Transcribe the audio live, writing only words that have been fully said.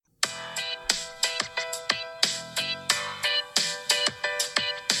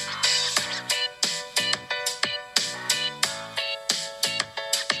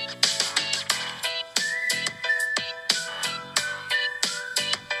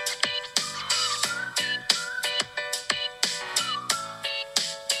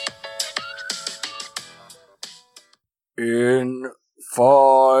In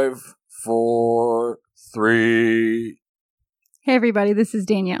 5, 4, 3. Hey everybody, this is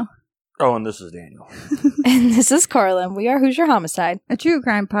Danielle. Oh, and this is Daniel. And this is Carla, and we are Hoosier Homicide. A true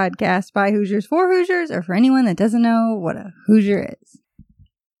crime podcast by Hoosiers for Hoosiers, or for anyone that doesn't know what a Hoosier is.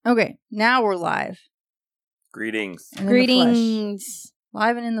 Okay, now we're live. Greetings. And in the Greetings. flesh.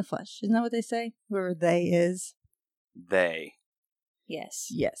 Live and in the flesh. Isn't that what they say? Whoever they is. They. Yes.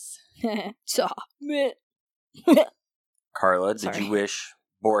 Yes. Stop. Carla, Sorry. did you wish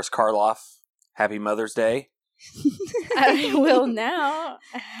Boris Karloff Happy Mother's Day? I will now.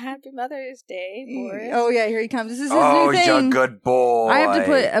 Happy Mother's Day, Boris. Oh yeah, here he comes. This is his Oh, new thing. you good boy. I have to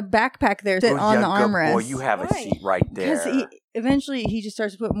put a backpack there sit on the armrest. Boy, you have a Why? seat right there. Because eventually he just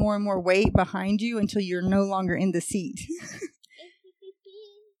starts to put more and more weight behind you until you're no longer in the seat.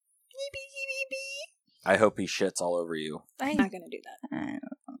 I hope he shits all over you. I'm not going to do that.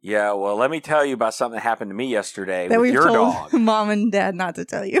 Yeah, well, let me tell you about something that happened to me yesterday That with we've your told dog. Mom and Dad not to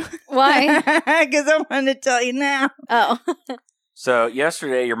tell you. Why? Because I wanted to tell you now. Oh. So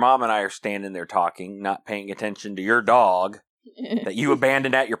yesterday, your mom and I are standing there talking, not paying attention to your dog that you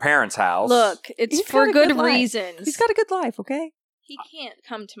abandoned at your parent's house. Look, it's He's for got a good good life. reasons. He's got a good life, okay? He can't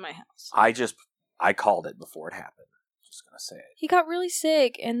come to my house. I called it before it happened. Just gonna say it. He got really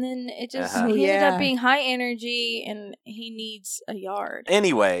sick, and then it just Uh-huh. he ended Yeah. up being high energy, and he needs a yard.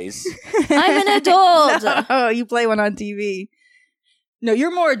 Anyways, I'm an adult. No, you play one on TV. No,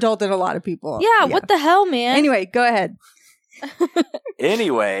 you're more adult than a lot of people. Yeah, what the hell, man? Anyway, go ahead.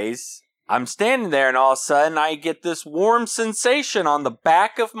 I'm standing there and all of a sudden I get this warm sensation on the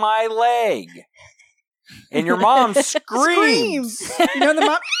back of my leg. And your mom screams. You know the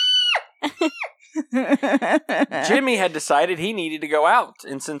mom? Jimmy had decided he needed to go out,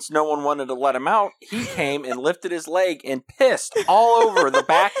 and since no one wanted to let him out, he came and lifted his leg and pissed all over the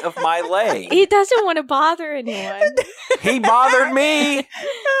back of my leg. He doesn't want to bother anyone. He bothered me.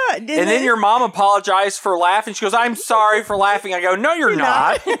 And then your mom apologized for laughing. She goes, "I'm sorry for laughing." I go, "No, you're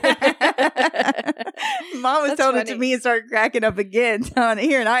not." Mom was That's telling it funny. to me and started cracking up again, telling it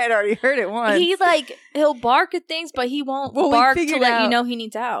here, and I had already heard it once. He'll bark at things, but he won't Well, we bark to figured let you out- know he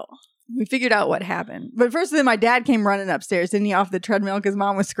needs out. We figured out what happened. But first, then my dad came running upstairs, didn't he, off the treadmill because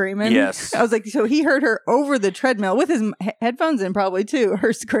Mom was screaming? Yes. I was like, so he heard her over the treadmill with his headphones in probably too,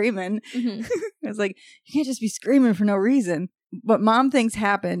 her screaming. Mhm. I was like, you can't just be screaming for no reason. What Mom thinks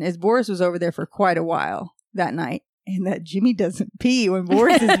happened is Boris was over there for quite a while that night. And that Jimmy doesn't pee when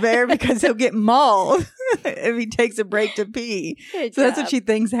Boris is there because he'll get mauled if he takes a break to pee. Good So that's what job. she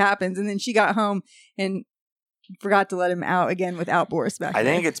thinks happens. And then she got home and forgot to let him out again without Boris back I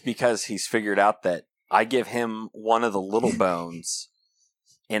there. think it's because he's figured out that I give him one of the little bones,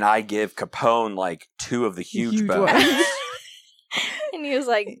 and I give Capone like 2 of the huge bones. ones. And he was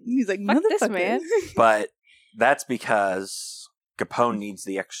like, He's like, Fuck this, motherfucker. man. But that's because Capone needs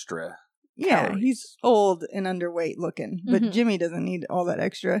the extra. Yeah, Calories. he's old and underweight looking, but Mhm. Jimmy doesn't need all that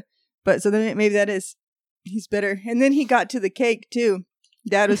extra. But so then maybe that is, he's better. And then he got to the cake too.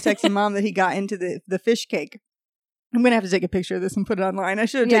 Dad was texting Mom that he got into the fish cake. I'm going to have to take a picture of this and put it online. I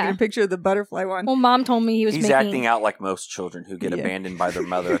should have taken Yeah. a picture of the butterfly one. well, Mom told me he was He's making. acting out like most children who get Yeah. abandoned by their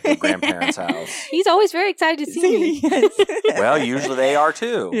mother at their grandparents' house. He's always very excited to see me. Yes. Well, usually they are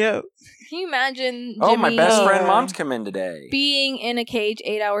too. Yeah. Can you imagine Oh, my Jimmy best friend Uh, Mom's come in today. being in a cage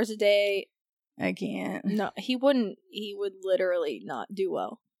 8 hours a day? I can't. No, he wouldn't. He would literally not do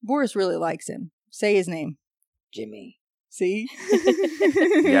well. Boris really likes him. Say his name. Jimmy. See?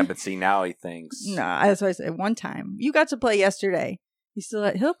 Yeah, but see, now he thinks. Nah, that's what I said. One time. You got to play yesterday.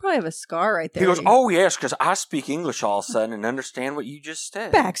 He'll probably have a scar right there. He goes, "Oh, yes, because I speak English all of a sudden and understand what you just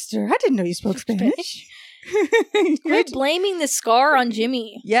said." Baxter, I didn't know you spoke Spanish. Quit blaming the scar on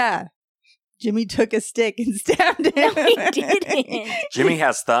Jimmy. Yeah. Jimmy took a stick and stabbed him. No, he didn't. Jimmy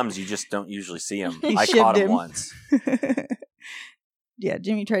has thumbs. You just don't usually see him. He I caught shivved him him. once. Yeah,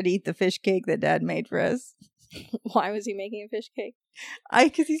 Jimmy tried to eat the fish cake that Dad made for us. Why was he making a fish cake?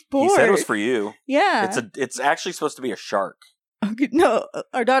 Because he's bored. He said it was for you. Yeah. It's actually supposed to be a shark. Okay, no,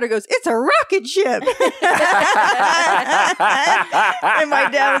 our daughter goes, it's a rocket ship. And my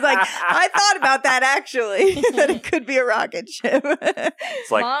dad was like, I thought about that actually, that it could be a rocket ship.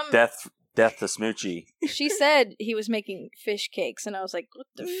 It's like Mom- death to Smoochie. She said he was making fish cakes, and I was like, "What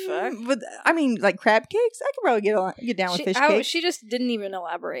the fuck?" But I mean, like crab cakes, I could probably get down with fish cakes. She just didn't even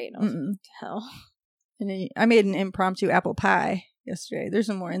elaborate. I was like, Mm-mm. what the hell? And then I made an impromptu apple pie yesterday. There's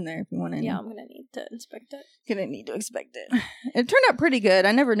some more in there if you want any. Yeah, I'm gonna need to inspect it. Gonna need to expect it. It turned out pretty good.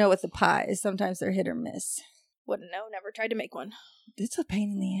 I never know with the pies. Sometimes they're hit or miss. Wouldn't know. Never tried to make one. It's a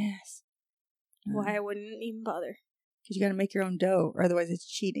pain in the ass. Why I wouldn't even bother. Because you got to make your own dough, or otherwise it's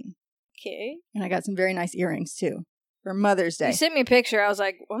cheating. Okay. And I got some very nice earrings too. for Mother's Day. You sent me a picture. I was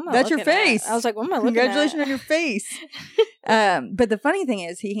like, what am I That's your looking at? face. I was like, what am I looking Congratulations at? on your face. But the funny thing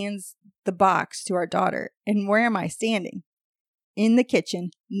is, he hands the box to our daughter. And where am I standing? In the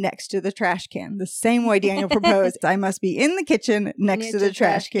kitchen next to the trash can. The same way Daniel proposed. I must be in the kitchen next to the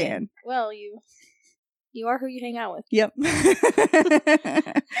trash can. Well, you are who you hang out with. Yep.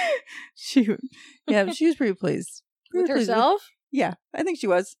 she was pretty pleased. With herself? Yeah, I think she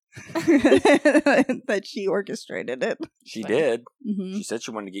was. That she orchestrated it. She did. Mm-hmm. She said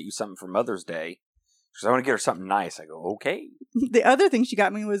she wanted to get you something for Mother's Day. She said, I want to get her something nice. I go, okay. The other thing she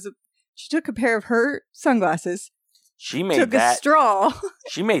got me was she took a pair of her sunglasses. She made Took that. a straw.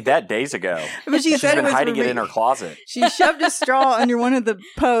 She made that days ago. But she She's said been it was hiding for it me. in her closet. She shoved a straw under one of the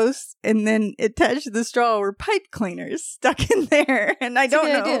posts, and then attached to the straw were pipe cleaners stuck in there. And I It's a don't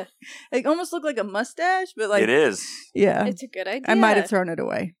good know. idea. It almost looked like a mustache, but like It is. yeah, It's a good idea. I might have thrown it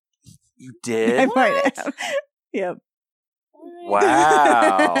away. You I did? might have. Yep.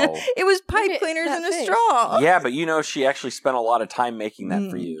 Wow. It was pipe Look at cleaners that in a face. straw. Yeah, but she actually spent a lot of time making that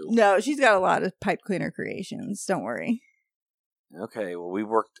for you. No, she's got a lot of pipe cleaner creations. Don't worry. Okay, well, we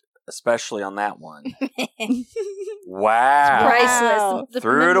worked especially on that one. Wow. Priceless. The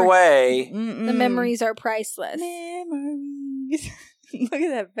Threw it memory- away. The memories are priceless. Memories. Look at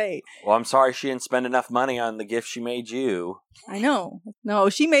that face. Well, I'm sorry she didn't spend enough money on the gift she made you. I know. No,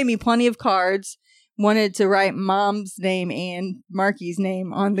 she made me plenty of cards. Wanted to write Mom's name and Marky's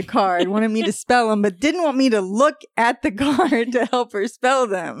name on the card. Wanted me to spell them, but didn't want me to look at the card to help her spell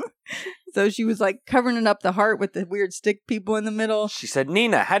them. So she was like covering up the heart with the weird stick people in the middle. She said,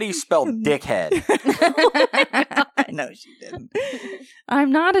 Nina, how do you spell dickhead? I know she didn't.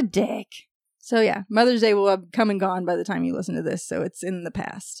 I'm not a dick. So yeah, Mother's Day will have come and gone by the time you listen to this, so it's in the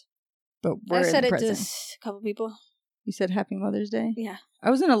past. But we're I in said the it to present. a couple people. You said Happy Mother's Day? Yeah. I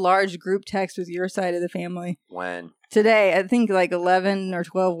was in a large group text with your side of the family. When? Today, I think like 11 or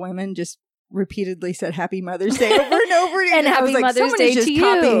 12 women just repeatedly said Happy Mother's Day over and over again. And I was Happy like, Mother's someone Day is just to you.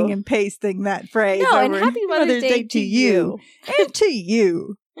 copying and pasting that phrase. No, and over. Happy Mother's Day to you. And to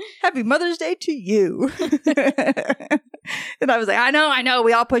you. Happy Mother's Day to you. And I was like, I know.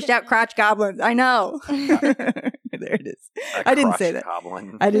 We all pushed out crotch goblins. I know. There it is. I didn't say that.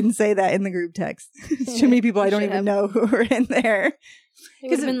 Goblin. I didn't say that in the group text. It's too many people I You don't should even have. know who are in there. It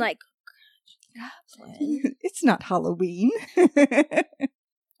would have been like, Goblin. It's not Halloween.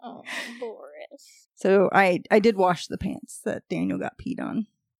 Oh, Boris. So I did wash the pants that Daniel got peed on.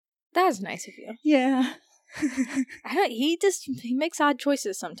 That's nice of you. Yeah. I don't. He makes odd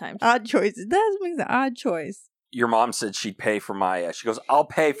choices sometimes. Odd choices. That makes an odd choice. Your mom said she'd pay for my, she goes, I'll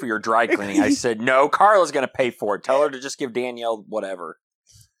pay for your dry cleaning. I said, no, Carla's going to pay for it. Tell her to just give Danielle whatever.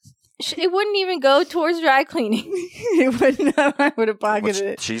 It wouldn't even go towards dry cleaning. It wouldn't. I would have pocketed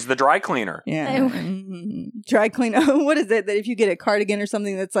it. She's the dry cleaner. Yeah. Dry clean. What is it that if you get a cardigan or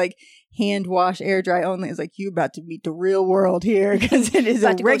something that's like hand wash, air dry only, it's like you about to meet the real world here because it is a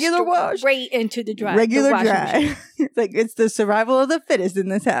About to go regular wash. straight into the dry. Regular the washing dry. machine. It's like it's the survival of the fittest in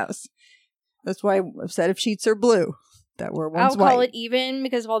this house. That's why a set of sheets are blue that were once I'll white. call it even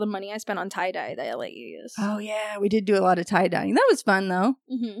because of all the money I spent on tie dye that I let you use. Oh yeah, we did do a lot of tie dyeing. That was fun though.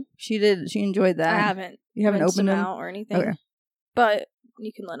 Mm-hmm. She enjoyed that. I haven't. You haven't rinsed opened them out or anything. Okay. But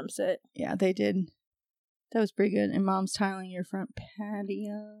you can let them sit. Yeah, they did. That was pretty good. And Mom's tiling your front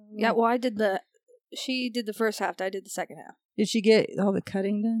patio. Yeah. Well, she did the first half. I did the second half. Did she get all the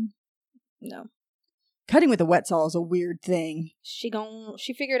cutting done? No. Cutting with a wet saw is a weird thing. She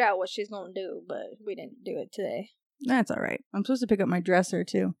figured out what she's gonna do, but we didn't do it today. That's all right. I'm supposed to pick up my dresser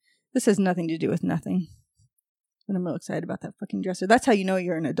too. This has nothing to do with nothing. But I'm real excited about that fucking dresser. That's how you know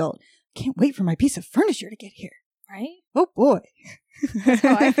you're an adult. Can't wait for my piece of furniture to get here. Right? Oh boy. That's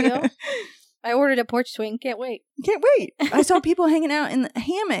how I feel. I ordered a porch swing. Can't wait. Can't wait. I saw people hanging out in the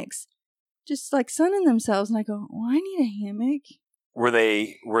hammocks, just like sunning themselves, and I go, "Oh, I need a hammock." Were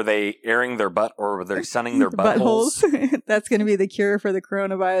they airing their butt or were they sunning their buttholes? That's going to be the cure for the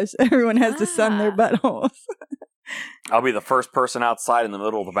coronavirus. Everyone has to sun their buttholes. I'll be the first person outside in the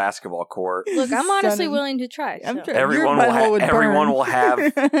middle of the basketball court. Look, I'm honestly Stunning. willing to try. I'm so. sure Everyone your will butthole would everyone burn. will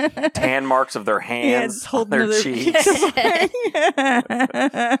have tan marks of their hands on their cheeks.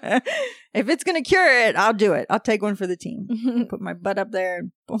 If it's going to cure it, I'll do it. I'll take one for the team. Put my butt up there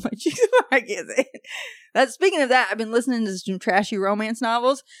and pull my cheeks apart. I can't say it. Speaking of that, I've been listening to some trashy romance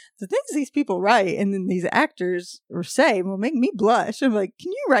novels. The things these people write and then these actors or say will make me blush. I'm like,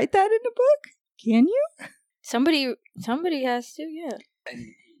 can you write that in a book? Can you? Somebody has to, yeah.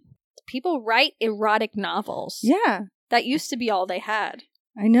 People write erotic novels. Yeah, That used to be all they had.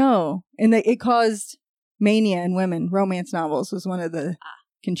 I know. And it caused mania in women. Romance novels was one of the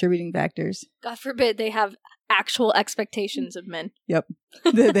contributing factors. God forbid they have actual expectations of men. Yep.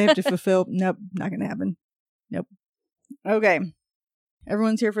 They have to fulfill. Nope. Not going to happen. Nope. Okay.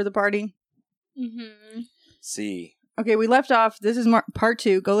 Everyone's here for the party. Mm-hmm. See. Okay, we left off. This is part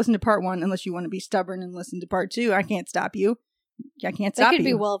 2. Go listen to part 1 unless you want to be stubborn and listen to part 2. I can't stop you. I can't They stop could you.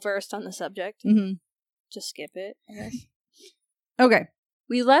 be well versed on the subject. Mm-hmm. Just skip it, I guess. Okay.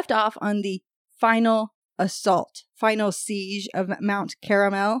 We left off on the final assault, final siege of Mount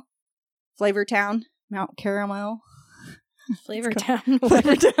Caramel, Flavortown, Mount Caramel. Flavor Town.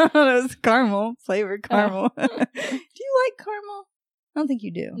 Flavortown. It was caramel. Flavored caramel. Do you like caramel? I don't think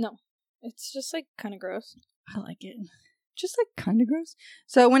you do. No. It's just like kind of gross. I like it. Just like kind of gross.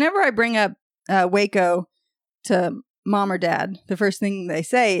 So whenever I bring up Waco to mom or dad, the first thing they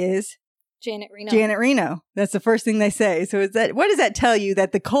say is Janet Reno. Janet Reno. That's the first thing they say. So is that, what does that tell you?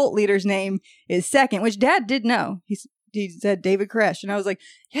 That the cult leader's name is second, which dad did know. He said David Koresh. And I was like,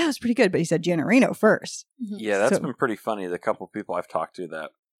 yeah, that's pretty good. But he said Janet Reno first. Mm-hmm. Yeah, that's So- been pretty funny. The couple of people I've talked to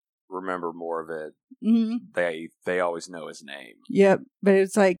that remember more of it, Mm-hmm. they always know his name. Yep. But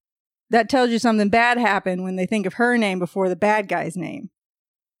it's like, that tells you something bad happened when they think of her name before the bad guy's name.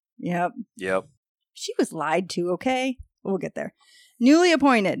 Yep. Yep. She was lied to, okay? We'll get there. Newly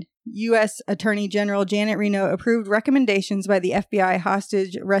appointed U.S. Attorney General Janet Reno approved recommendations by the FBI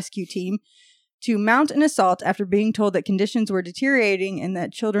hostage rescue team to mount an assault after being told that conditions were deteriorating and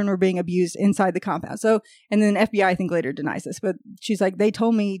that children were being abused inside the compound. So, and then FBI, I think, later denies this, but she's like, they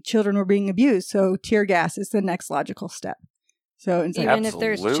told me children were being abused, so tear gas is the next logical step. So it's like, Even if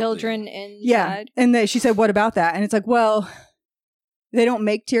there's Absolutely. children inside. yeah. And she said, what about that? And it's like, well, they don't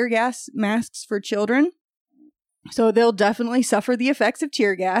make tear gas masks for children. So they'll definitely suffer the effects of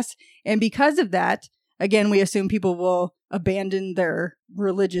tear gas. And because of that, again, we assume people will abandon their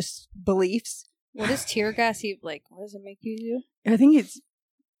religious beliefs. What does tear gas like? What does it make you do? I think it's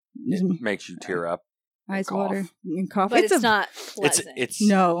It makes you tear up. ice cough. water and cough. But it's not pleasant. It's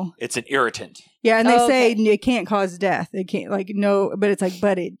No. it's an irritant. Yeah, and they Oh, say okay. it can't cause death. It can't, like, no, but it's like,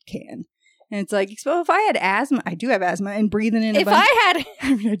 but it can. And it's like, well, if I had asthma, I do have asthma, and breathing in a If bunch. I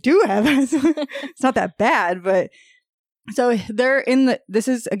had I mean, I do have asthma. It's not that bad, but so they're in this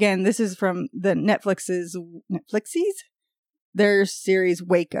is from the Netflix's their series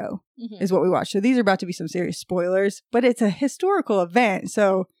Waco Mhm. is what we watched. So these are about to be some serious spoilers, but it's a historical event.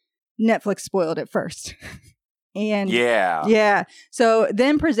 So Netflix spoiled it first. And Yeah. yeah. So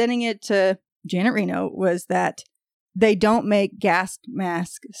then presenting it to Janet Reno was that they don't make gas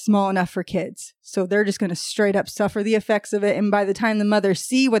masks small enough for kids. So they're just going to straight up suffer the effects of it. And by the time the mothers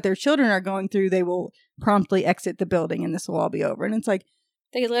see what their children are going through, they will promptly exit the building and this will all be over. And it's like,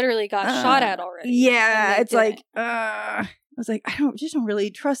 They literally got shot at already. yeah, and they it's like, didn't. I was like, I don't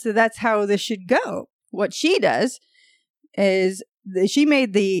really trust that that's how this should go. What she does is she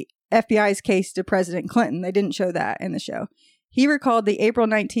made the FBI's case to President Clinton. They didn't show that in the show. He recalled the April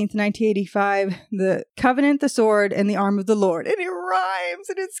 19th, 1985, the Covenant, the Sword, and the Arm of the Lord. And it rhymes,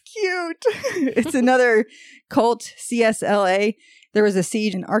 and it's cute. It's another cult, CSLA. There was a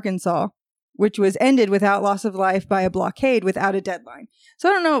siege in Arkansas, which was ended without loss of life by a blockade without a deadline. So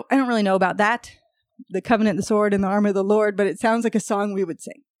I don't really know about that, the Covenant, the Sword, and the Arm of the Lord, but it sounds like a song we would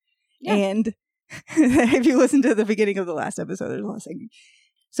sing. Yeah. And if you listen to the beginning of the last episode, there's a lot of singing.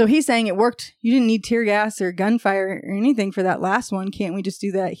 So he's saying it worked. You didn't need tear gas or gunfire or anything for that last one. Can't we just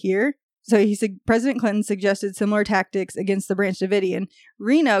do that here? So he said President Clinton suggested similar tactics against the Branch Davidian.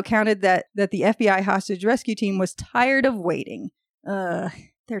 Reno counted that the FBI hostage rescue team was tired of waiting.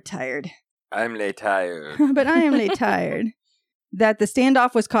 They're tired. I'm late tired. But I am late tired. That the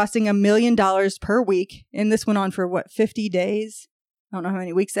standoff was costing $1 million per week. And this went on for 50 days? I don't know how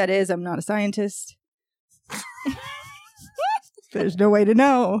many weeks that is. I'm not a scientist. There's no way to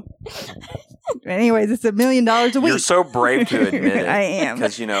know. Anyways, it's $1 million a week. You're so brave to admit it. I am.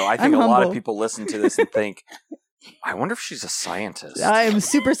 Because, I think I'm a lot humble. of people listen to this and think, I wonder if she's a scientist. I am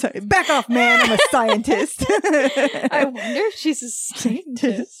super back off, man. I'm a scientist. I wonder if she's a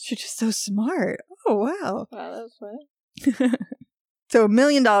scientist. She's just so smart. Oh, wow. Wow, that was funny. So $1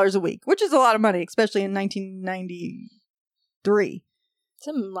 million a week, which is a lot of money, especially in 1993. It's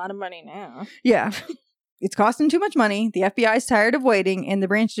a lot of money now. Yeah. It's costing too much money. The FBI is tired of waiting, and the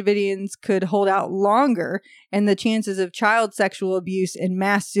Branch Davidians could hold out longer, and the chances of child sexual abuse and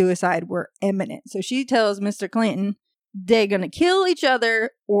mass suicide were imminent. So she tells Mr. Clinton, they're going to kill each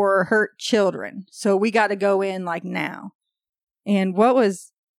other or hurt children. So we got to go in like now. And what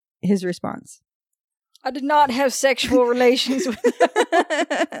was his response? I did not have sexual relations with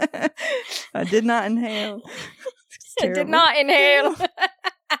them. I did not inhale. It's I did terrible. not inhale.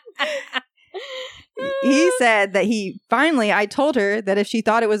 He said that I told her that if she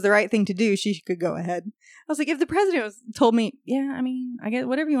thought it was the right thing to do, she could go ahead. was like, if the president told me, yeah, I mean, I get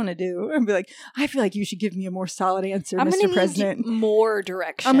whatever you want to do, I'd be like, I feel like you should give me a more solid answer, I'm Mr. gonna President. need more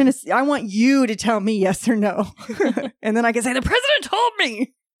direction. I want you to tell me yes or no. And then I can say, the president told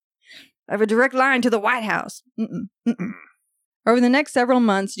me. I have a direct line to the White House. Over the next several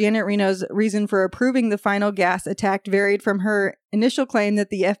months, Janet Reno's reason for approving the final gas attack varied from her initial claim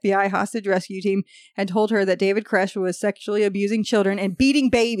that the FBI hostage rescue team had told her that David Koresh was sexually abusing children and beating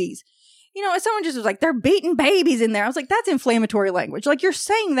babies. You know, someone just was like, they're beating babies in there. I was like, that's inflammatory language. Like, you're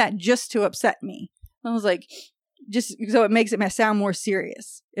saying that just to upset me. I was like, just so it makes it sound more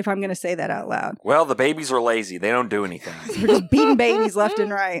serious if I'm going to say that out loud. Well, the babies are lazy. They don't do anything. They're just beating babies left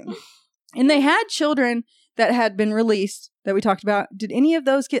and right. And they had children that had been released that we talked about. Did any of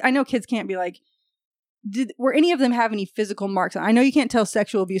those kids, I know kids can't be like, were any of them have any physical marks? I know you can't tell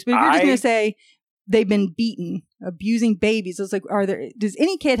sexual abuse, but if you're just going to say they've been beaten, abusing babies, it's like, does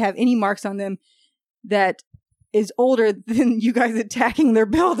any kid have any marks on them that is older than you guys attacking their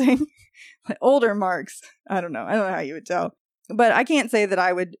building? Like older marks. I don't know how you would tell. But I can't say that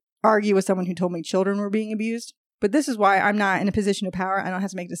I would argue with someone who told me children were being abused. But this is why I'm not in a position of power. I don't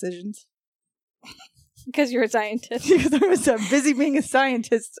have to make decisions. Because you're a scientist. Because I was busy being a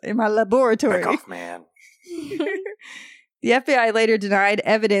scientist in my laboratory. Back off, man. The FBI later denied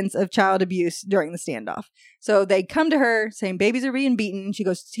evidence of child abuse during the standoff. So they come to her saying babies are being beaten. She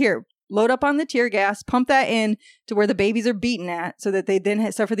goes, here, load up on the tear gas, pump that in to where the babies are beaten at so that they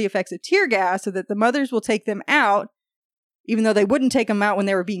then suffer the effects of tear gas so that the mothers will take them out, even though they wouldn't take them out when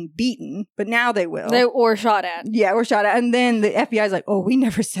they were being beaten. But now they will. Or shot at. Yeah, or shot at. And then the FBI is like, oh, we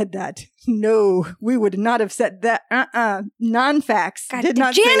never said that. No, we would not have said that. Non-facts. Did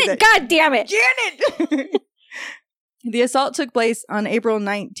not say Janet, that. God damn it. Janet! The assault took place on April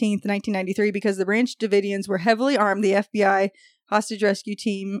 19th, 1993, because the Branch Davidians were heavily armed. The FBI hostage rescue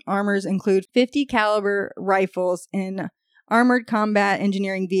team armors include 50 caliber rifles and Armored Combat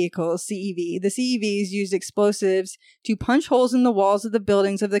Engineering Vehicles, CEV. The CEVs used explosives to punch holes in the walls of the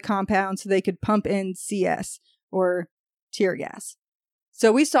buildings of the compound so they could pump in CS, or tear gas.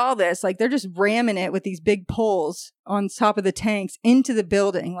 So we saw this, like they're just ramming it with these big poles on top of the tanks into the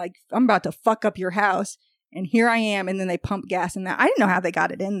building. Like, I'm about to fuck up your house. And here I am. And then they pump gas in that. I didn't know how they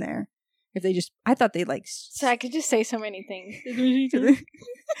got it in there. If they just, I thought they like. So I could just say so many things.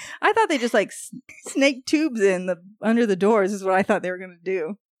 I thought they just like snake tubes under the doors is what I thought they were going to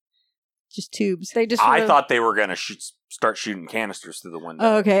do. Just tubes. They just. I thought they were going to start shooting canisters through the window.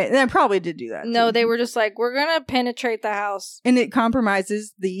 Oh, okay. They probably did do that. No, too. they were just like, we're going to penetrate the house. And it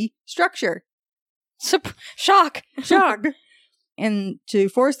compromises the structure. Shock. Shock. And to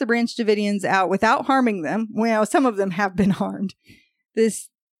force the Branch Davidians out without harming them, well, some of them have been harmed. The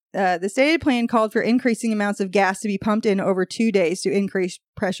stated plan called for increasing amounts of gas to be pumped in over 2 days to increase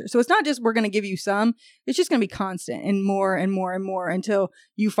pressure. So it's not just we're going to give you some. It's just going to be constant and more and more and more until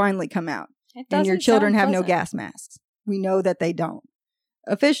you finally come out. And your children have no gas masks. We know that they don't.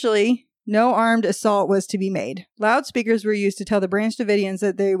 Officially, no armed assault was to be made. Loudspeakers were used to tell the Branch Davidians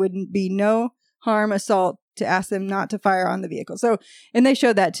that there would be no harm assault to ask them not to fire on the vehicle. So, and they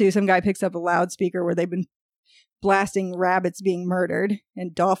showed that too. Some guy picks up a loudspeaker where they've been blasting rabbits being murdered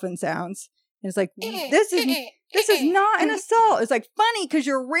and dolphin sounds. And it's like, this is not an assault. It's like funny because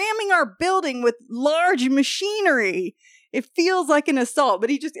you're ramming our building with large machinery. It feels like an assault, but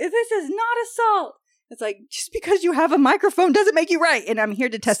this is not assault. It's like, just because you have a microphone doesn't make you right. And I'm here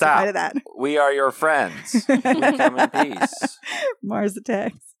to testify to that. We are your friends. We come in peace. Mars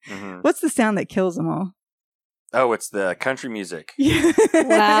Attacks. Mm-hmm. What's the sound that kills them all? Oh, it's the country music.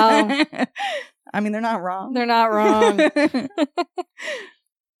 Wow. I mean, they're not wrong. They're not wrong.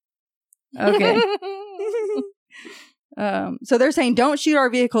 Okay. So they're saying, don't shoot our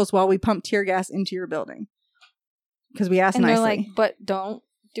vehicles while we pump tear gas into your building. Because we asked and nicely. they're like, but don't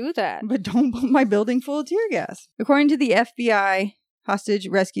do that. But don't pump my building full of tear gas. According to the FBI hostage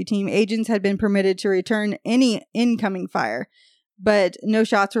rescue team, agents had been permitted to return any incoming fire, but no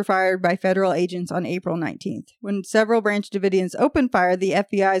shots were fired by federal agents on April 19th. When several Branch Davidians opened fire, the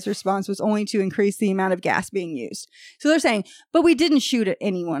FBI's response was only to increase the amount of gas being used. So they're saying, but we didn't shoot at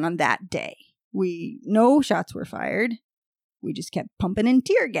anyone on that day. No shots were fired. We just kept pumping in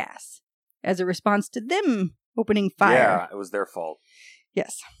tear gas as a response to them opening fire. Yeah, it was their fault.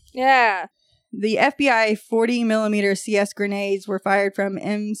 Yes. Yeah. The FBI 40mm CS grenades were fired from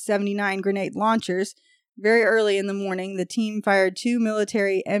M79 grenade launchers. Very early in the morning, the team fired 2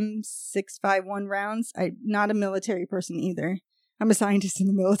 military M651 rounds. I'm not a military person either. I'm a scientist in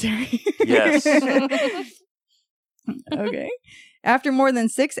the military. Yes. Okay. After more than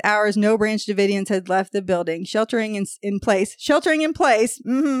 6 hours, no Branch Davidians had left the building, sheltering in place. Sheltering in place.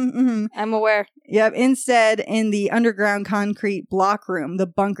 I'm aware. Yep. Instead, in the underground concrete block room, the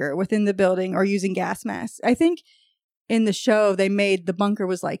bunker within the building, or using gas masks. I think in the show, they made the bunker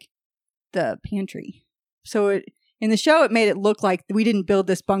was like the pantry. So in the show, it made it look like we didn't build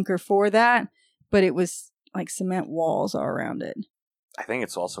this bunker for that, but it was like cement walls all around it. I think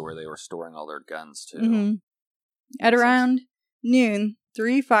it's also where they were storing all their guns, too. Mm-hmm. At around noon,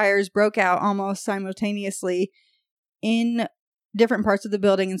 3 fires broke out almost simultaneously in different parts of the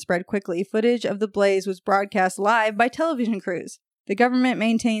building and spread quickly. Footage of the blaze was broadcast live by television crews. The government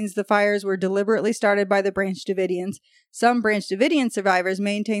maintains the fires were deliberately started by the Branch Davidians. Some Branch Davidian survivors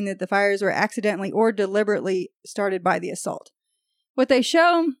maintain that the fires were accidentally or deliberately started by the assault. What they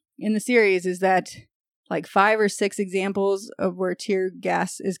show in the series is that like 5 or 6 examples of where tear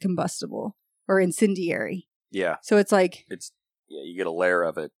gas is combustible or incendiary. Yeah. So it's like... you get a layer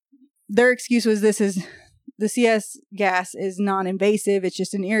of it. Their excuse was the CS gas is non-invasive. It's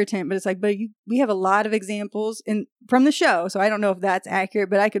just an irritant. But it's like, we have a lot of examples from the show. So I don't know if that's accurate,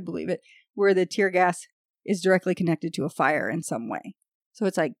 but I could believe it, where the tear gas is directly connected to a fire in some way. So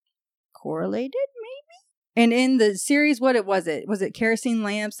it's like correlated, maybe? And in the series, what was it? Was it kerosene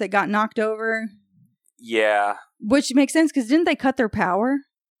lamps that got knocked over? Yeah. Which makes sense, because didn't they cut their power?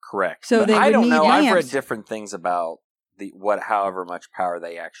 Correct. So they I would don't need know. lamps. I've read different things about however much power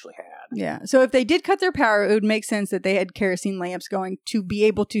they actually had. Yeah. So if they did cut their power, it would make sense that they had kerosene lamps going to be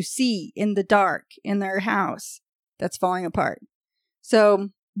able to see in the dark in their house that's falling apart. So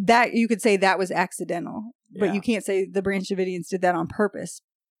that you could say that was accidental, but you can't say the Branch Davidians did that on purpose.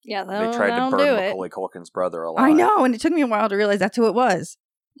 Yeah, they tried to burn Macaulay Culkin's brother alive. I know, and it took me a while to realize that's who it was.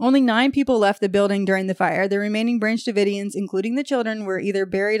 Only 9 people left the building during the fire. The remaining Branch Davidians, including the children, were either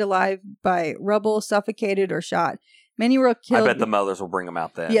buried alive by rubble, suffocated, or shot. Many were killed. I bet the mothers will bring them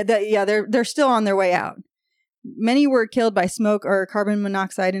out then. Yeah, they're still on their way out. Many were killed by smoke or carbon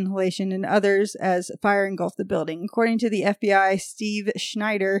monoxide inhalation, and others as fire engulfed the building. According to the FBI, Steve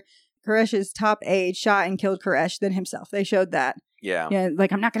Schneider, Koresh's top aide, shot and killed Koresh, then himself. They showed that. Yeah. Yeah,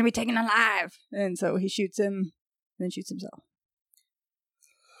 like, I'm not going to be taken alive. And so he shoots him, then shoots himself.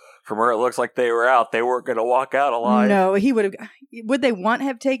 From where it looks like they were out, they weren't going to walk out alive. No, he would have. Would they want to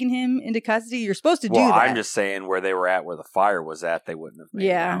have taken him into custody? You're supposed to do that. Well, I'm just saying where they were at, where the fire was at, they wouldn't have made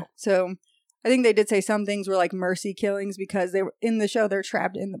it out. So I think they did say some things were like mercy killings, because they were in the show. They're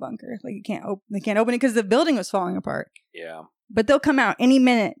trapped in the bunker. Like they can't open it because the building was falling apart. Yeah. But they'll come out any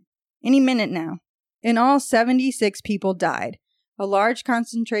minute now. In all, 76 people died. A large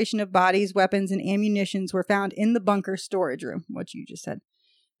concentration of bodies, weapons, and ammunitions were found in the bunker storage room, what you just said.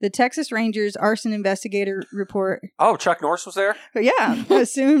 The Texas Rangers arson investigator report... Oh, Chuck Norris was there? Yeah,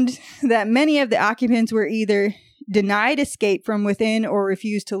 assumed that many of the occupants were either denied escape from within or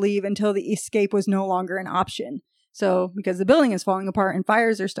refused to leave until the escape was no longer an option. So, because the building is falling apart and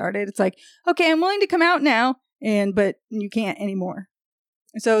fires are started, it's like, okay, I'm willing to come out now, but you can't anymore.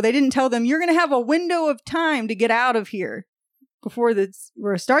 So they didn't tell them, you're going to have a window of time to get out of here. Before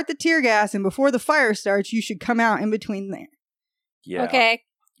or start the tear gas and before the fire starts, you should come out in between there. Yeah.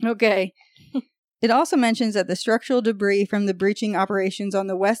 Okay. It also mentions that the structural debris from the breaching operations on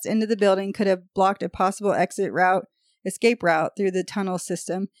the west end of the building could have blocked a possible escape route through the tunnel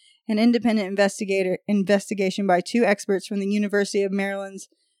system. An independent investigation by 2 experts from the University of Maryland's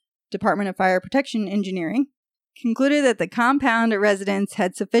Department of Fire Protection Engineering concluded that the compound residents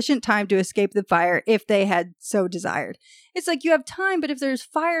had sufficient time to escape the fire if they had so desired. It's like you have time, but if there's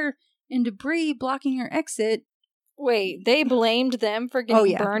fire and debris blocking your exit... Wait, they blamed them for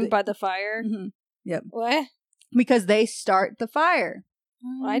getting burned by the fire? Mm-hmm. Yep. What? Because they start the fire.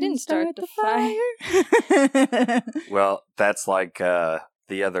 I didn't start the fire. Well, that's like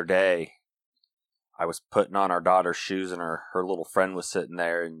the other day. I was putting on our daughter's shoes and her little friend was sitting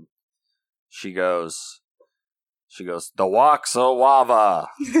there and she goes, the Waxawava.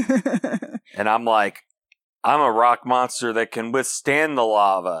 And I'm like, I'm a rock monster that can withstand the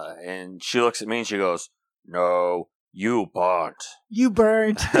lava. And she looks at me and she goes, no, you burnt. You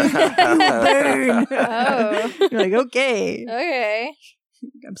burnt. You burn. Oh. You're like, okay. Okay.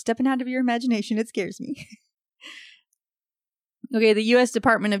 I'm stepping out of your imagination. It scares me. Okay, the U.S.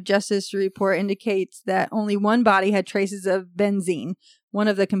 Department of Justice report indicates that only one body had traces of benzene, one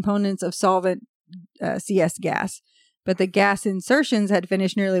of the components of solvent CS gas. But the gas insertions had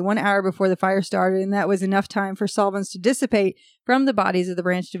finished nearly 1 hour before the fire started, and that was enough time for solvents to dissipate from the bodies of the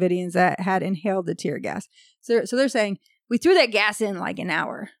Branch Davidians that had inhaled the tear gas. So they're saying, we threw that gas in like an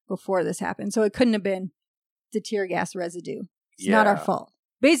hour before this happened, so it couldn't have been the tear gas residue. It's not our fault.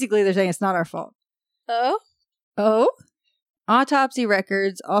 Basically, they're saying it's not our fault. Oh? Oh? Autopsy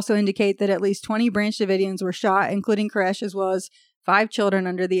records also indicate that at least 20 Branch Davidians were shot, including Koresh, as well as 5 children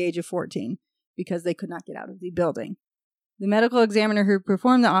under the age of 14, because they could not get out of the building. The medical examiner who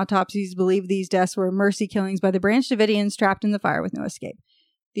performed the autopsies believed these deaths were mercy killings by the Branch Davidians trapped in the fire with no escape.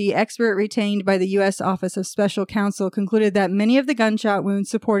 The expert retained by the U.S. Office of Special Counsel concluded that many of the gunshot wounds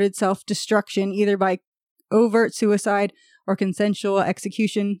supported self-destruction, either by overt suicide or consensual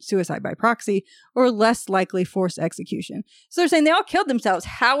execution, suicide by proxy, or less likely forced execution. So they're saying they all killed themselves.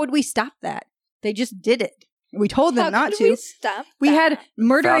 How would we stop that? They just did it. We told them not to. We stop We that? had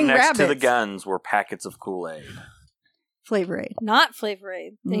murdering Found next rabbits. to the guns were packets of Kool-Aid. Flavor Aid. Not Flavor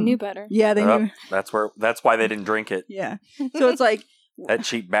Aid. They knew better. Yeah, they knew. That's why they didn't drink it. Yeah. So it's like, That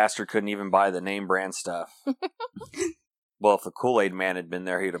cheap bastard couldn't even buy the name brand stuff. Well, if the Kool-Aid man had been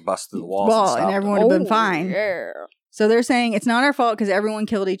there, he'd have busted the walls Well, and stopped and everyone them. would have been fine. Yeah. So they're saying it's not our fault because everyone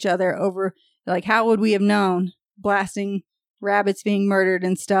killed each other over, like, how would we have known blasting rabbits being murdered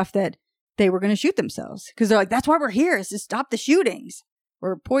and stuff that they were going to shoot themselves? Because they're like, that's why we're here, is to stop the shootings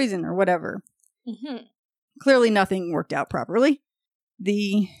or poison or whatever. Mm-hmm. Clearly nothing worked out properly.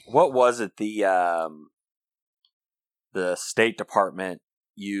 What was it? The State Department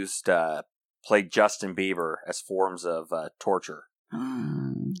played Justin Bieber as forms of torture.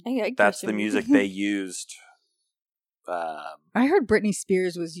 That's the music they used. I heard Britney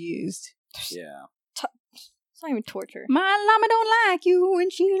Spears was used. Yeah. It's not even torture. My llama don't like you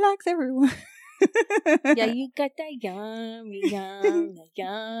and she likes everyone. Yeah, you got that yummy,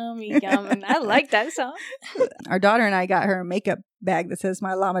 yum. And I like that song. Our daughter and I got her a makeup bag that says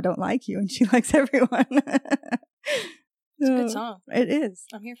 "My llama don't like you" and she likes everyone. It's a good song. It is.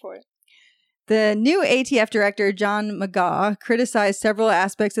 I'm here for it. The new ATF director, John McGaugh, criticized several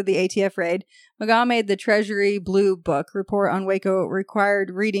aspects of the ATF raid. McGaugh made the Treasury Blue Book report on Waco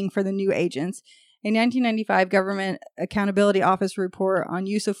required reading for the new agents. A 1995 Government Accountability Office report on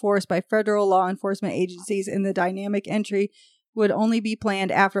use of force by federal law enforcement agencies in the dynamic entry would only be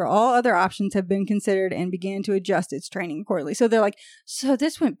planned after all other options have been considered and began to adjust its training accordingly. So they're like, so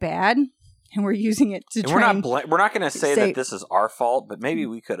this went bad, and we're using it to And train. we're not going to say that this is our fault, but maybe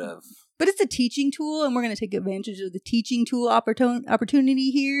we could have. But it's a teaching tool, and we're going to take advantage of the teaching tool opportunity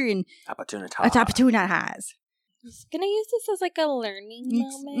here. And Opportunity. it's opportunity has. Gonna use this as like a learning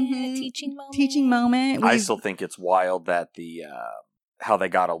moment, a teaching moment. Teaching moment. I still think it's wild that how they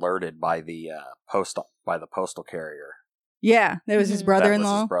got alerted by the postal carrier. Yeah, that was his Mhm. brother-in-law.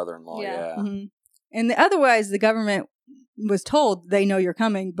 That was his brother-in-law. Yeah. Yeah. Mhm. And otherwise, the government was told they know you're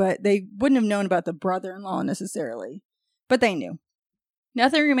coming, but they wouldn't have known about the brother-in-law necessarily. But they knew.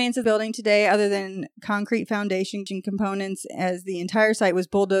 Nothing remains of the building today other than concrete foundation components, as the entire site was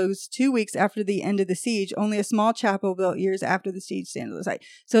bulldozed 2 weeks after the end of the siege. Only a small chapel built years after the siege stand of the site.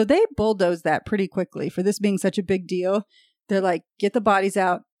 So they bulldozed that pretty quickly for this being such a big deal. They're like, get the bodies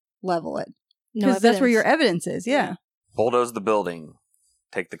out, level it. No Because that's where your evidence. evidence is, yeah. Bulldoze the building.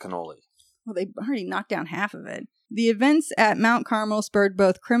 Take the cannoli. Well, they already knocked down half of it. The events at Mount Carmel spurred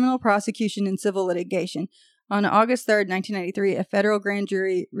both criminal prosecution and civil litigation. On August 3rd, 1993, a federal grand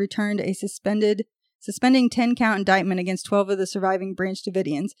jury returned a suspending 10-count indictment against 12 of the surviving Branch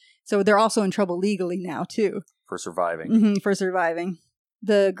Davidians. So they're also in trouble legally now, too. For surviving. For surviving.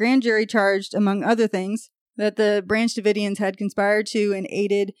 The grand jury charged, among other things, that the Branch Davidians had conspired to and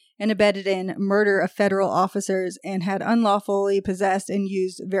aided and abetted in murder of federal officers and had unlawfully possessed and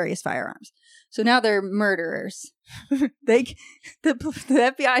used various firearms. So now they're murderers. The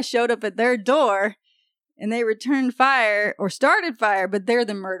FBI showed up at their door and they returned fire or started fire, but they're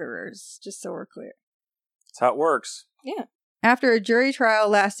the murderers, just so we're clear. That's how it works. Yeah. After a jury trial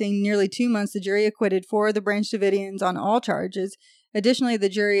lasting nearly 2 months, the jury acquitted 4 of the Branch Davidians on all charges. Additionally, the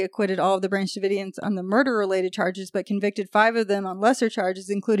jury acquitted all of the Branch Davidians on the murder-related charges, but convicted 5 of them on lesser charges,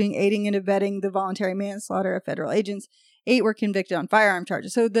 including aiding and abetting the voluntary manslaughter of federal agents. 8 were convicted on firearm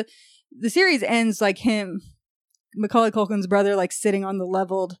charges. So the series ends like him, Macaulay Culkin's brother, like sitting on the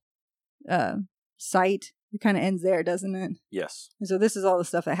leveled site. It kind of ends there, doesn't it? Yes. And so this is all the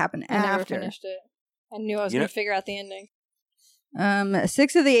stuff that happened I never after. finished it. I knew I was going to figure out the ending.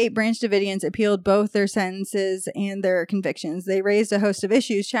 6 of the 8 Branch Davidians appealed both their sentences and their convictions. They raised a host of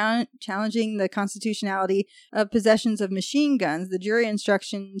issues challenging the constitutionality of possessions of machine guns, the jury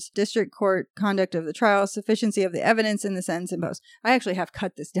instructions, district court conduct of the trial, sufficiency of the evidence, and the sentence imposed. I actually have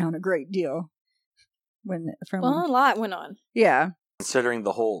cut this down a great deal. A lot went on. Yeah. Considering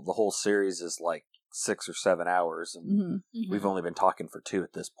the whole series is like 6 or 7 hours, and we've only been talking for 2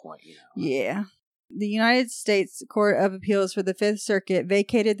 at this point. Yeah. The United States Court of Appeals for the Fifth Circuit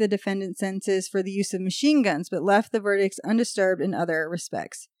vacated the defendant's sentences for the use of machine guns, but left the verdicts undisturbed in other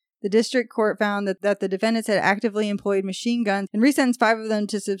respects. The district court found that the defendants had actively employed machine guns and resentenced 5 of them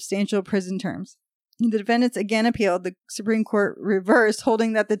to substantial prison terms. The defendants again appealed. The Supreme Court reversed,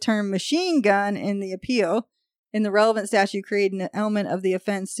 holding that the term machine gun in the appeal in the relevant statute created an element of the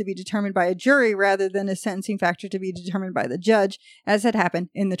offense to be determined by a jury rather than a sentencing factor to be determined by the judge, as had happened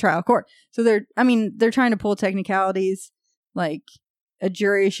in the trial court. So they're trying to pull technicalities, like a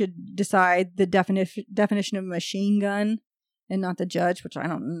jury should decide the definition of machine gun and not the judge, which I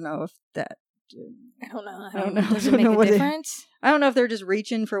don't know if that... I don't know. I don't know. Does it make a difference? I don't know if they're just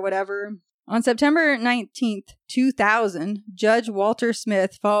reaching for whatever. On September 19th, 2000, Judge Walter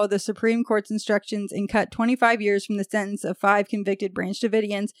Smith followed the Supreme Court's instructions and cut 25 years from the sentence of 5 convicted Branch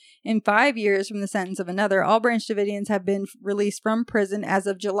Davidians and 5 years from the sentence of another. All Branch Davidians have been released from prison as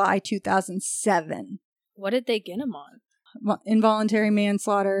of July 2007. What did they get him on? Involuntary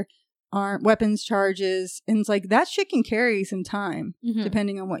manslaughter, weapons charges, and it's like that shit can carry some time,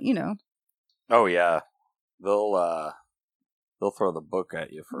 depending on what, Oh, yeah. They'll throw the book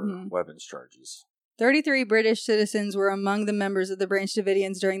at you for weapons charges. 33 British citizens were among the members of the Branch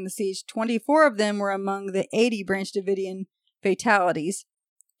Davidians during the siege. 24 of them were among the 80 Branch Davidian fatalities.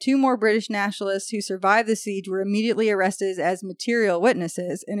 2 more British nationalists who survived the siege were immediately arrested as material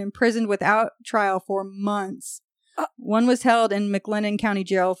witnesses and imprisoned without trial for months. One was held in McLennan County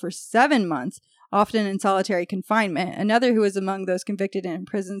Jail for 7 months, often in solitary confinement. Another who was among those convicted and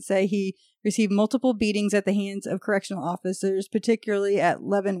imprisoned say he received multiple beatings at the hands of correctional officers, particularly at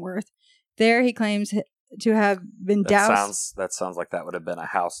Leavenworth. There he claims to have been doused. That sounds like that would have been a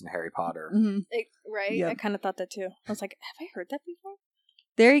house in Harry Potter. Right? Yep. I kind of thought that too. I was like, have I heard that before?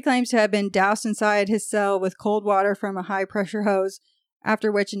 There he claims to have been doused inside his cell with cold water from a high-pressure hose,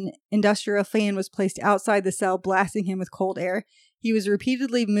 after which an industrial fan was placed outside the cell, blasting him with cold air. He was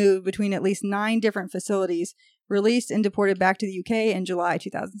repeatedly moved between at least 9 different facilities, released and deported back to the UK in July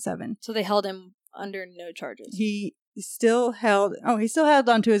 2007. So they held him under no charges. He still held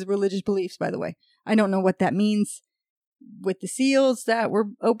onto his religious beliefs, by the way. I don't know what that means with the seals that were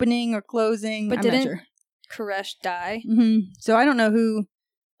opening or closing. But didn't Koresh die? So I don't know who.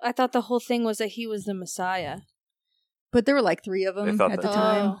 I thought the whole thing was that he was the Messiah. But there were like 3 of them at the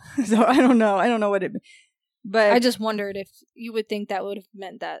time. Oh. So I don't know what it. But I just wondered if you would think that would have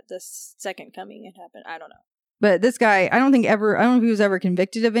meant that the second coming had happened. I don't know. But this guy, I don't know if he was ever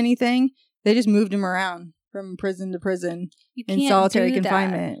convicted of anything. They just moved him around from prison to prison in solitary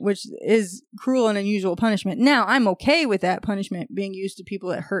confinement, which is cruel and unusual punishment. Now, I'm okay with that punishment being used to people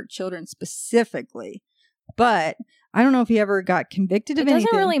that hurt children specifically. But I don't know if he ever got convicted of anything. It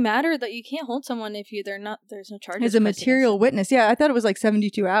doesn't really matter that you can't hold someone if there's no charges. As a material witness. Yeah, I thought it was like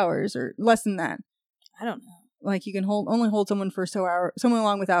 72 hours or less than that. I don't know. Like you can only hold someone for so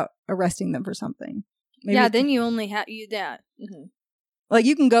long without arresting them for something. Maybe then you only have that. Mm-hmm. Like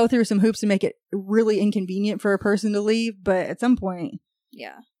you can go through some hoops and make it really inconvenient for a person to leave, but at some point,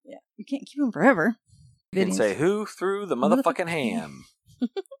 yeah, you can't keep them forever. You can say who threw the motherfucking ham.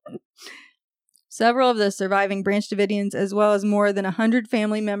 Several of the surviving Branch Davidians, as well as more than 100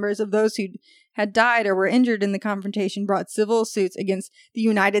 family members of those who had died or were injured in the confrontation, brought civil suits against the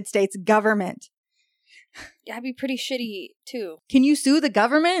United States government. Yeah, that'd be pretty shitty, too. Can you sue the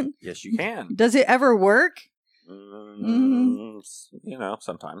government? Yes, you can. Does it ever work?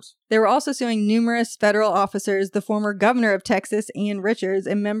 Sometimes. They were also suing numerous federal officers, the former governor of Texas, Ann Richards,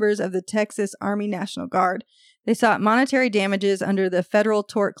 and members of the Texas Army National Guard. They sought monetary damages under the Federal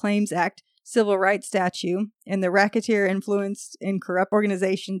Tort Claims Act, Civil Rights Statute, and the Racketeer Influenced and Corrupt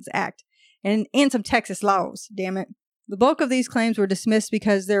Organizations Act, and some Texas laws, damn it. The bulk of these claims were dismissed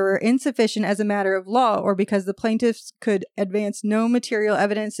because they were insufficient as a matter of law or because the plaintiffs could advance no material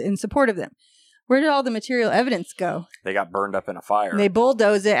evidence in support of them. Where did all the material evidence go? They got burned up in a fire. They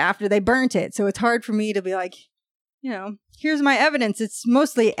bulldozed it after they burnt it. So it's hard for me to be like, here's my evidence. It's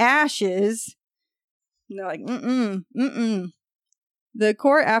mostly ashes. And they're like, The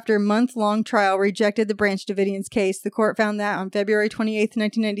court, after a month-long trial, rejected the Branch Davidians' case. The court found that on February 28th,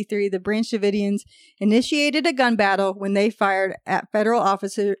 1993, the Branch Davidians initiated a gun battle when they fired at federal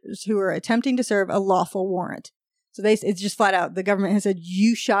officers who were attempting to serve a lawful warrant. So it's just flat out. The government has said,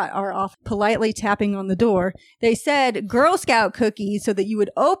 you shot our officer, politely tapping on the door. They said Girl Scout cookies so that you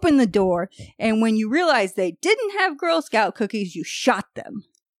would open the door. And when you realized they didn't have Girl Scout cookies, you shot them.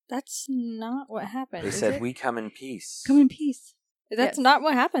 That's not what happened. They said, we come in peace. Come in peace. That's not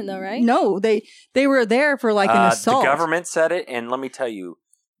what happened, though, right? No, they were there for like an assault. The government said it, and let me tell you,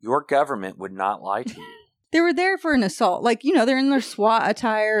 your government would not lie to you. They were there for an assault. Like, they're in their SWAT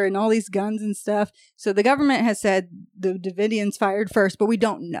attire and all these guns and stuff. So the government has said the Davidians fired first, but we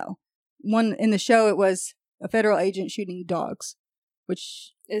don't know. In the show, it was a federal agent shooting dogs.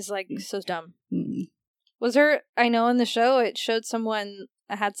 which is like so dumb. mm, Was there? I know in the show it showed someone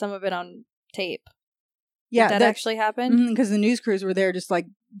had some of it on tape. yeah, Did that actually happened? because the news crews were there just like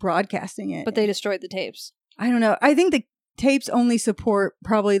broadcasting it. But they destroyed the tapes. I don't know. I think the tapes only support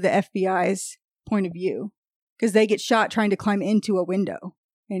probably the FBI's point of view because they get shot trying to climb into a window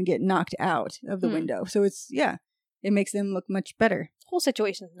and get knocked out of the window. So it's, it makes them look much better. The whole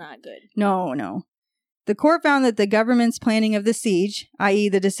situation's not good. No. The court found that the government's planning of the siege, i.e.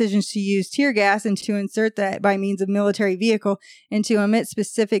 the decisions to use tear gas and to insert that by means of military vehicle and to omit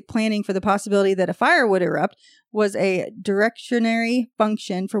specific planning for the possibility that a fire would erupt, was a directionary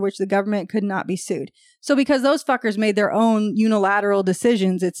function for which the government could not be sued. So because those fuckers made their own unilateral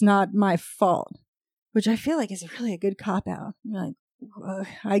decisions, it's not my fault. Which I feel like is really a good cop-out. Like,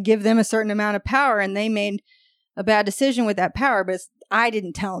 I give them a certain amount of power and they made a bad decision with that power, but I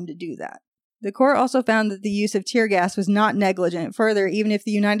didn't tell them to do that. The court also found that the use of tear gas was not negligent. Further, even if the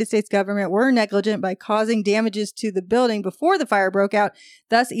United States government were negligent by causing damages to the building before the fire broke out,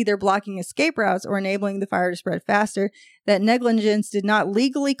 thus either blocking escape routes or enabling the fire to spread faster, that negligence did not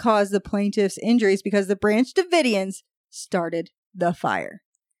legally cause the plaintiff's injuries because the Branch Davidians started the fire.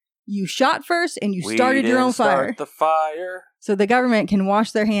 You shot first and you started your own fire. The fire. So the government can wash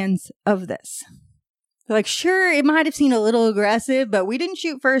their hands of this. They're like, sure, it might have seemed a little aggressive, but we didn't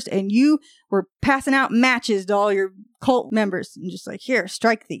shoot first, and you were passing out matches to all your cult members. And just like, here,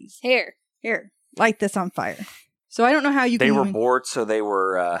 strike these. Here, Light this on fire. So I don't know how you can... They were bored, so they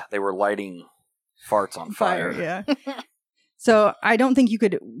were lighting farts on fire. Yeah. So I don't think you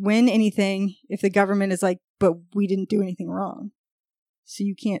could win anything if the government is like, but we didn't do anything wrong. So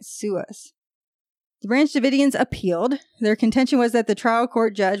you can't sue us. The Branch Davidians appealed. Their contention was that the trial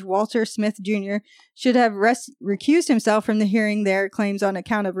court judge, Walter Smith Jr., should have recused himself from the hearing their claims on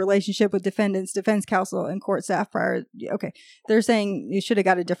account of relationship with defendants, defense counsel, and court staff prior. Okay, they're saying you should have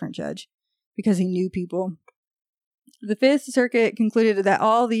got a different judge because he knew people. The Fifth Circuit concluded that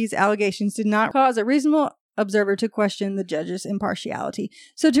all these allegations did not cause a reasonable observer to question the judge's impartiality.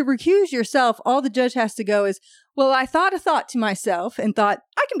 So to recuse yourself, all the judge has to go is, well, I thought a thought to myself and thought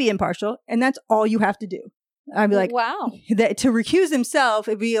I can be impartial, and that's all you have to do. I'd be like, wow. That to recuse himself,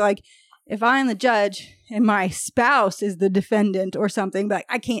 it'd be like if I'm the judge and my spouse is the defendant or something, like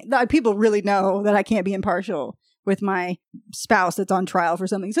I can't. People really know that I can't be impartial with my spouse that's on trial for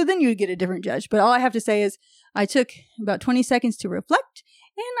something. So then you would get a different judge. But all I have to say is I took about 20 seconds to reflect,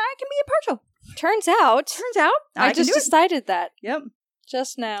 and I can be impartial. Turns out, I just decided that. Yep.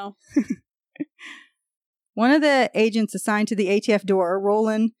 Just now. One of the agents assigned to the ATF door,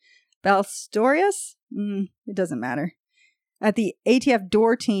 Roland Balstorius, it doesn't matter, at the ATF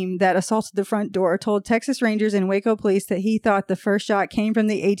door team that assaulted the front door, told Texas Rangers and Waco police that he thought the first shot came from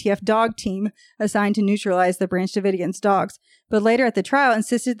the ATF dog team assigned to neutralize the Branch Davidians' dogs, but later at the trial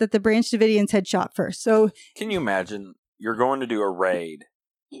insisted that the Branch Davidians had shot first. So, can you imagine? You're going to do a raid.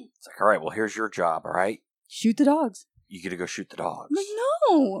 It's like, all right, well, here's your job, all right? Shoot the dogs. You get to go shoot the dogs.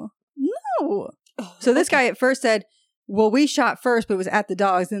 No. So this guy at first said, well, we shot first, but it was at the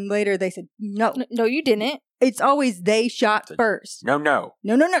dogs. And later they said, no. No, you didn't. It's always they shot first. No. No.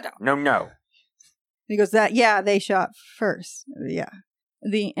 And he goes, they shot first. Yeah.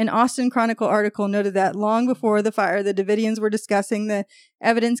 An Austin Chronicle article noted that long before the fire, the Davidians were discussing the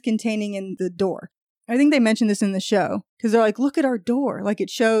evidence containing in the door. I think they mentioned this in the show because they're like, look at our door. Like it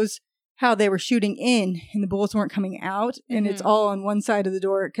shows how they were shooting in and the bullets weren't coming out. And it's all on one side of the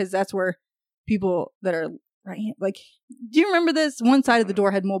door because that's where people that are right. Like, do you remember this? One side of the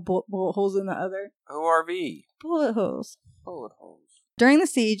door had more bullet holes than the other. ORV. Bullet holes. During the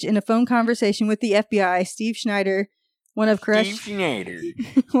siege, in a phone conversation with the FBI, Steve Schneider, one of Koresh's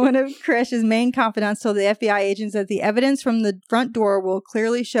main confidants, told the FBI agents that the evidence from the front door will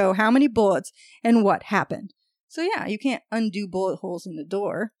clearly show how many bullets and what happened. So yeah, you can't undo bullet holes in the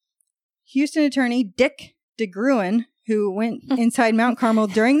door. Houston attorney Dick DeGruin, who went inside Mount Carmel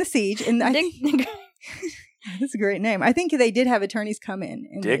during the siege, and I think that's a great name. I think they did have attorneys come in.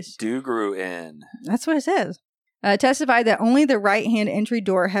 Dick DeGruin. That's what it says. Testified that only the right-hand entry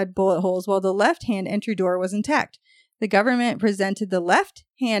door had bullet holes, while the left-hand entry door was intact. The government presented the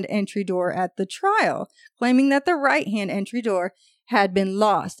left-hand entry door at the trial, claiming that the right-hand entry door had been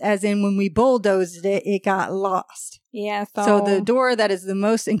lost, as in when we bulldozed it, it got lost. Yeah. So the door that is the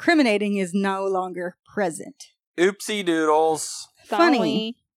most incriminating is no longer present. Oopsie doodles.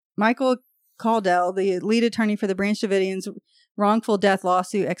 Funny. Michael Caldwell, the lead attorney for the Branch Davidians' wrongful death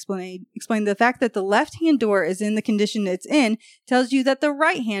lawsuit, explained the fact that the left-hand door is in the condition it's in tells you that the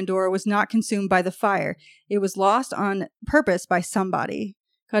right-hand door was not consumed by the fire. It was lost on purpose by somebody.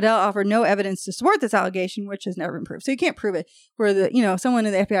 Caudell offered no evidence to support this allegation, which has never been proved. So you can't prove it. Where someone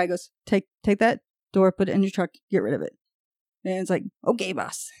in the FBI goes, take that door, put it in your truck, get rid of it. And it's like, okay,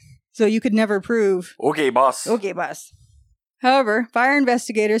 boss. So you could never prove. Okay, boss. Okay, boss. However, fire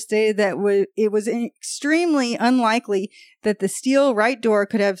investigators stated that it was extremely unlikely that the steel right door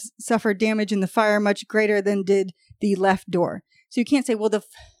could have suffered damage in the fire much greater than did the left door. So you can't say, well,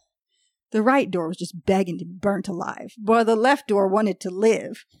 the right door was just begging to be burnt alive. Well, the left door wanted to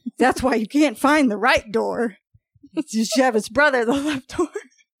live. That's why you can't find the right door. It's just Shevit's brother, the left door.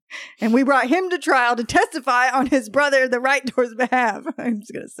 And we brought him to trial to testify on his brother, the right door's behalf. I'm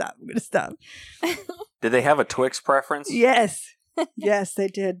just going to stop. Did they have a Twix preference? Yes. Yes, they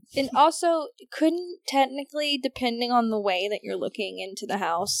did. And also, couldn't technically, depending on the way that you're looking into the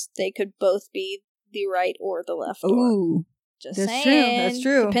house, they could both be the right or the left door. Ooh. Just That's saying. true. That's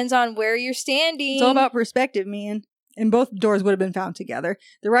true. Depends on where you're standing. It's all about perspective, man. And both doors would have been found together.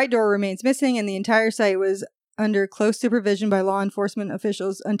 The right door remains missing, and the entire site was under close supervision by law enforcement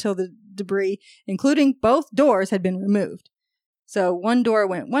officials until the debris, including both doors, had been removed. So one door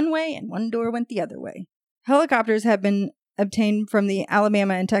went one way and one door went the other way. Helicopters have been obtained from the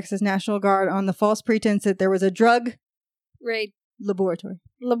Alabama and Texas National Guard on the false pretense that there was a drug raid laboratory.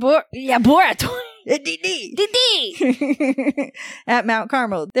 Laboratory. At Mount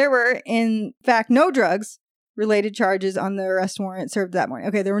Carmel. There were, in fact, no drugs-related charges on the arrest warrant served that morning.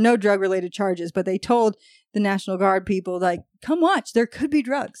 Okay, there were no drug-related charges, but they told the National Guard people, like, come watch, there could be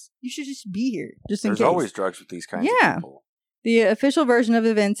drugs. You should just be here, just in case. There's always drugs with these kinds of people. The official version of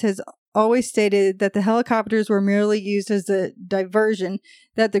events has always stated that the helicopters were merely used as a diversion,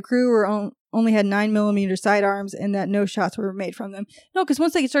 that the crew only had 9mm sidearms, and that no shots were made from them. No, because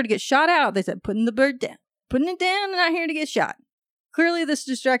once they started to get shot out, they said, putting the bird down. Putting it down and not here to get shot. Clearly, this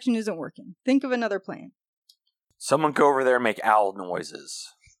distraction isn't working. Think of another plan. Someone go over there and make owl noises.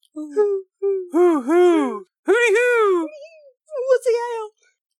 Hoo, Hoo, hoo. Hooty, hoo. what's the owl?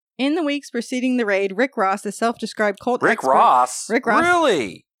 In the weeks preceding the raid, Rick Ross, the self-described cult Rick expert... Ross? Rick Ross.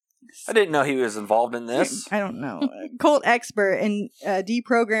 Really? I didn't know he was involved in this. I don't know. Cult expert and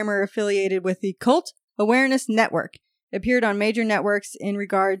deprogrammer affiliated with the Cult Awareness Network appeared on major networks in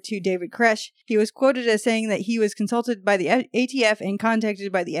regard to David Koresh. He was quoted as saying that he was consulted by the ATF and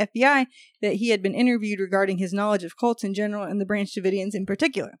contacted by the FBI, that he had been interviewed regarding his knowledge of cults in general and the Branch Davidians in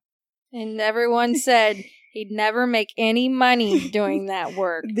particular. And everyone said he'd never make any money doing that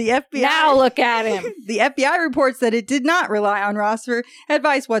work. The FBI... Now look at him. The FBI reports that it did not rely on Ross for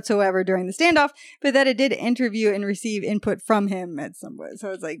advice whatsoever during the standoff, but that it did interview and receive input from him at some point.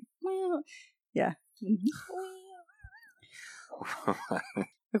 So it's like, well, yeah.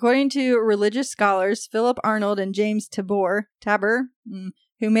 According to religious scholars Philip Arnold and James Tabor,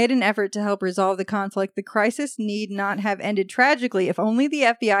 who made an effort to help resolve the conflict, the crisis need not have ended tragically if only the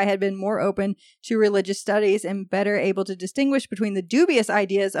FBI had been more open to religious studies and better able to distinguish between the dubious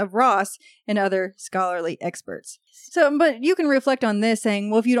ideas of Ross and other scholarly experts. So, but you can reflect on this saying,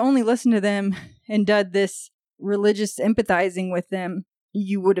 well, if you'd only listened to them and done this religious empathizing with them,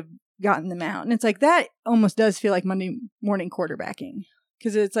 you would have gotten them out. And it's like, that almost does feel like Monday morning quarterbacking.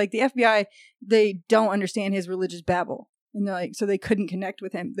 Because it's like the FBI, they don't understand his religious babble. And they're like, so they couldn't connect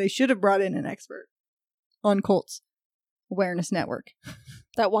with him. They should have brought in an expert on Cults Awareness Network.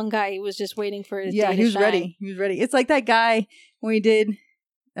 That one guy, he was just waiting for his day to he was shine. ready. He was ready. It's like that guy when we did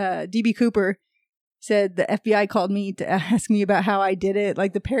DB Cooper said the FBI called me to ask me about how I did it.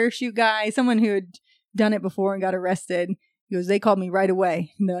 Like the parachute guy, someone who had done it before and got arrested. He goes, they called me right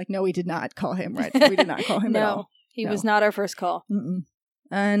away. And they're like, no, we did not call him right. We did not call him at all. He was not our first call. Mm-mm.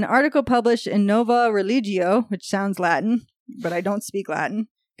 An article published in Nova Religio, which sounds Latin, but I don't speak Latin,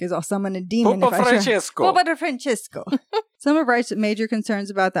 because I'll summon a demon Papa if I Francesco. Papa Francesco. Some of Wright's major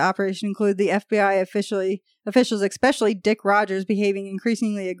concerns about the operation include the FBI officials, especially Dick Rogers, behaving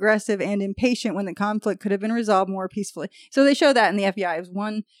increasingly aggressive and impatient when the conflict could have been resolved more peacefully. So they show that in the FBI.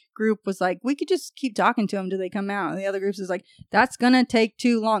 One group was like, we could just keep talking to them till they come out. And the other group is like, that's going to take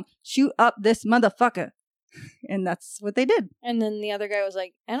too long. Shoot up this motherfucker. And that's what they did. And then the other guy was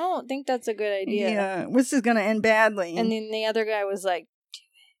like, I don't think that's a good idea. Yeah, this is going to end badly. And then the other guy was like,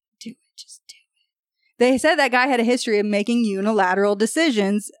 do it, just do it. They said that guy had a history of making unilateral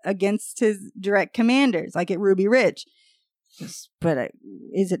decisions against his direct commanders, like at Ruby Ridge. But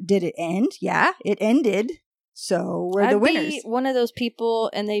did it end? Yeah, it ended. So we're the winners. I'd be one of those people,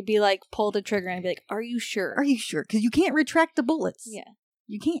 and they'd be like, pull the trigger, and I'd be like, are you sure? Are you sure? Because you can't retract the bullets. Yeah.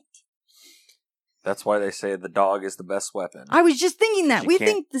 You can't. That's why they say the dog is the best weapon. I was just thinking that. You We can't-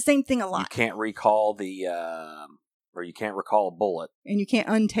 think the same thing a You lot. can't recall or you can't recall a bullet. And you can't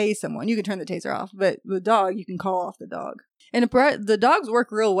untase someone. You can turn the taser off. But the dog, you can call off the dog. And the dogs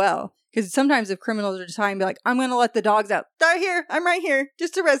work real well. Because sometimes if criminals are just hiding, be like, I'm going to let the dogs out. They're here. I'm right here.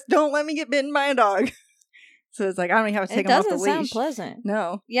 Just to rest. Don't let me get bitten by a dog. So it's like, I don't even have to take them off the leash. It doesn't sound pleasant.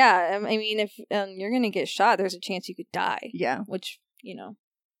 No. Yeah. I mean, if you're going to get shot, there's a chance you could die. Yeah. Which, you know.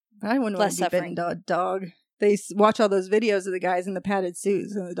 I wouldn't want to be bitten by a dog. They watch all those videos of the guys in the padded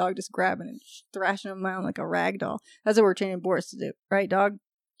suits and the dog just grabbing and thrashing them around like a rag doll. That's what we're training Boris to do. Right, dog?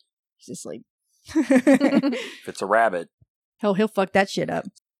 He's asleep. If it's a rabbit. He'll fuck that shit up.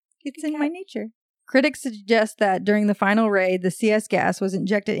 It's in my nature. Critics suggest that during the final raid, the CS gas was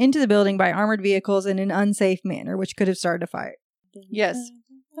injected into the building by armored vehicles in an unsafe manner, which could have started a fire. Yes.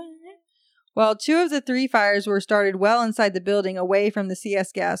 While 2 of the 3 fires were started well inside the building away from the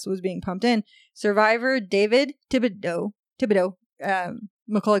CS gas was being pumped in, survivor David Thibodeau,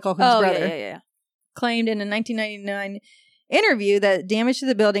 Macaulay Culkin's brother, claimed in a 1999 interview that damage to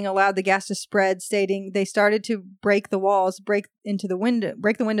the building allowed the gas to spread, stating they started to break the walls, break the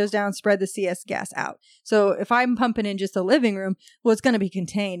windows down, spread the CS gas out. So if I'm pumping in just a living room, well, it's going to be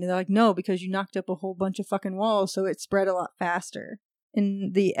contained. And they're like, no, because you knocked up a whole bunch of fucking walls, so it spread a lot faster.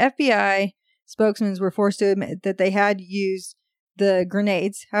 And the FBI spokesmen were forced to admit that they had used the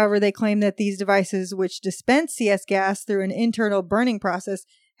grenades. However, they claimed that these devices, which dispense CS gas through an internal burning process,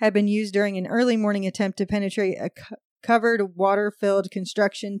 had been used during an early morning attempt to penetrate a covered, water-filled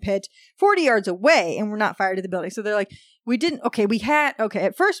construction pit 40 yards away and were not fired at the building. So they're like,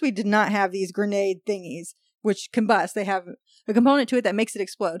 at first we did not have these grenade thingies, which combust. They have a component to it that makes it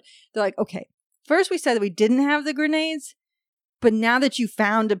explode. They're like, okay, first we said that we didn't have the grenades, but now that you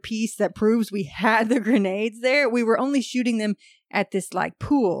found a piece that proves we had the grenades there, we were only shooting them at this like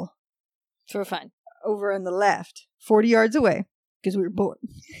pool. For fun. Over on the left, 40 yards away, because we were bored.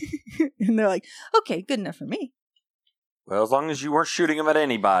 And they're like, okay, good enough for me. Well, as long as you weren't shooting them at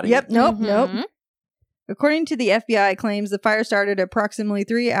anybody. Yep, nope. According to the FBI claims, the fire started approximately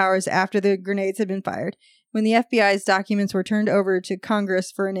 3 hours after the grenades had been fired. When the FBI's documents were turned over to Congress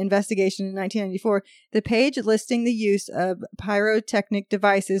for an investigation in 1994, the page listing the use of pyrotechnic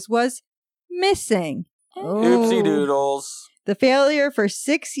devices was missing. Oopsie doodles. The failure for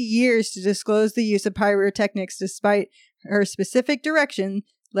 6 years to disclose the use of pyrotechnics despite her specific direction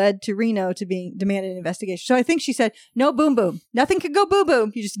led to Reno to being demanded an investigation. So I think she said, no boom boom. Nothing could go boom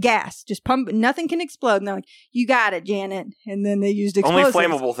boom. You just gas. Just pump. Nothing can explode. And they're like, you got it, Janet. And then they used explosives. Only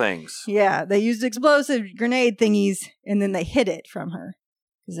flammable things. Yeah. They used explosive grenade thingies and then they hid it from her.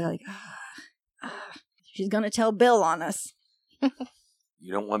 Because they're like, she's going to tell Bill on us.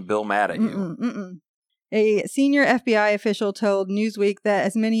 You don't want Bill mad at you. A senior FBI official told Newsweek that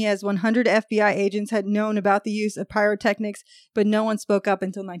as many as 100 FBI agents had known about the use of pyrotechnics, but no one spoke up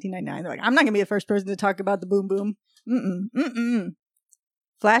until 1999. They're like, I'm not going to be the first person to talk about the boom boom.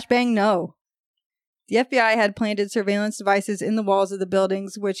 Flashbang, no. The FBI had planted surveillance devices in the walls of the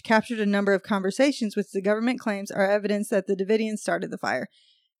buildings, which captured a number of conversations which the government claims are evidence that the Davidians started the fire.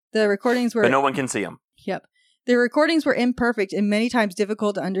 The recordings were... But no one can see them. Yep. The recordings were imperfect and many times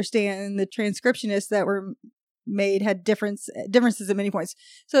difficult to understand, and the transcriptionists that were made had differences at many points.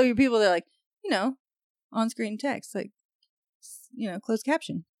 So your people, they're like, on-screen text, like, closed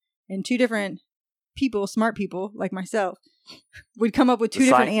caption. And 2 different people, smart people like myself, would come up with 2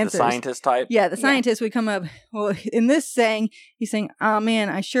 different answers. The scientist type? Yeah, the scientist would come up, well, in this saying, he's saying, oh man,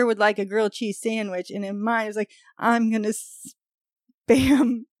 I sure would like a grilled cheese sandwich. And in mine, it was like, I'm going to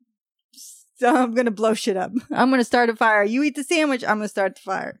spam... I'm going to blow shit up. I'm going to start a fire. You eat the sandwich, I'm going to start the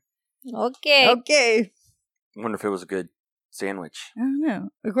fire. Okay. I wonder if it was a good sandwich. I don't know.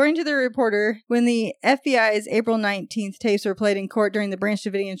 According to the reporter, when the FBI's April 19th tapes were played in court during the Branch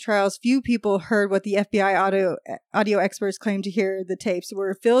Davidian trials, few people heard what the FBI audio experts claimed to hear. The tapes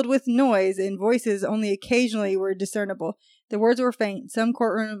were filled with noise and voices only occasionally were discernible. The words were faint. Some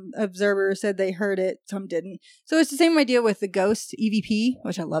courtroom observers said they heard it. Some didn't. So it's the same idea with the Ghost EVP,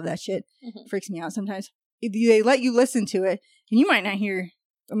 which I love that shit. Freaks me out sometimes. They let you listen to it, and you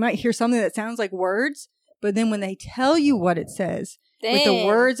might hear something that sounds like words, but then when they tell you what it says, with the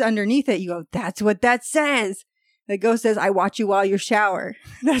words underneath it, you go, that's what that says. The ghost says, I watch you while you shower.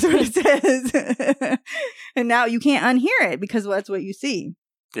 That's what it says. And now you can't unhear it because that's what you see.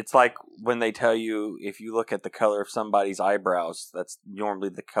 It's like when they tell you if you look at the color of somebody's eyebrows, that's normally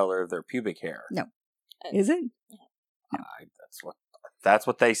the color of their pubic hair. No. Is it? No. That's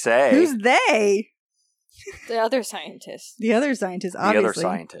what they say. Who's they? The other scientist. The other scientist, obviously. The other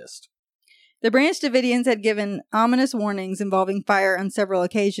scientist. The Branch Davidians had given ominous warnings involving fire on several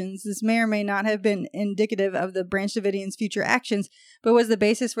occasions. This may or may not have been indicative of the Branch Davidians' future actions, but was the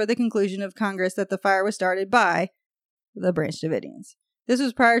basis for the conclusion of Congress that the fire was started by the Branch Davidians. This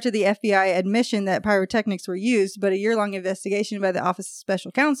was prior to the FBI admission that pyrotechnics were used, but a year-long investigation by the Office of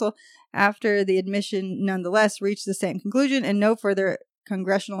Special Counsel after the admission nonetheless reached the same conclusion, and no further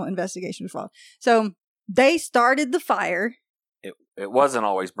congressional investigation was followed. So they started the fire. It wasn't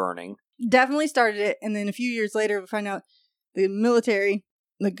always burning. Definitely started it, and then a few years later we find out the military,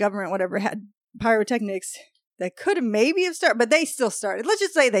 the government, whatever, had pyrotechnics that could have maybe have started, but they still started. Let's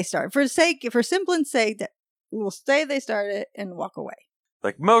just say they started. For semblance sake, that we'll say they started it and walk away.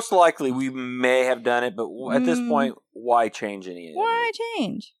 Like, most likely we may have done it, but at this point, why change any of it? Why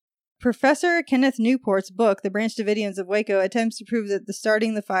change? Professor Kenneth Newport's book, The Branch Davidians of Waco, attempts to prove that the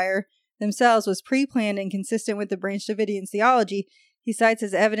starting the fire themselves was pre-planned and consistent with the Branch Davidians' theology. He cites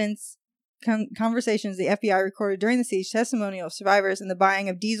as evidence conversations the FBI recorded during the siege, testimonial of survivors, and the buying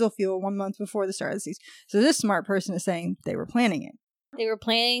of diesel fuel 1 month before the start of the siege. So this smart person is saying they were planning it. They were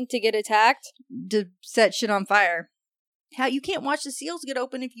planning to get attacked? To set shit on fire. How you can't watch the seals get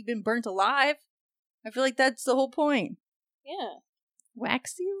open if you've been burnt alive. I feel like that's the whole point. Yeah.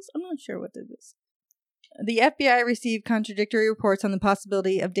 Wax seals? I'm not sure what this is. The FBI received contradictory reports on the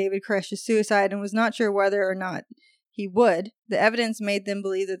possibility of David Koresh's suicide and was not sure whether or not he would. The evidence made them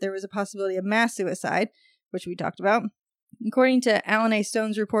believe that there was a possibility of mass suicide, which we talked about. According to Alan A.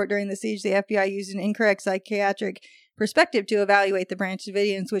 Stone's report during the siege, the FBI used an incorrect psychiatric perspective to evaluate the Branch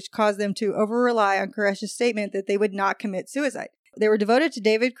Davidians, which caused them to over-rely on Koresh's statement that they would not commit suicide. They were devoted to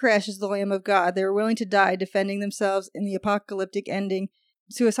David Koresh as the Lamb of God. They were willing to die defending themselves in the apocalyptic ending.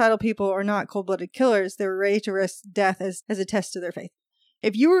 Suicidal people are not cold-blooded killers. They were ready to risk death as a test of their faith.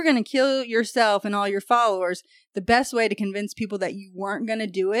 If you were going to kill yourself and all your followers, the best way to convince people that you weren't going to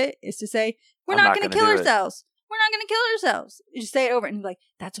do it is to say, we're not going to kill ourselves. We're not going to kill ourselves. You just say it over and be like,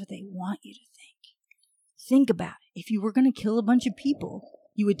 that's what they want you to think. Think about it. If you were going to kill a bunch of people,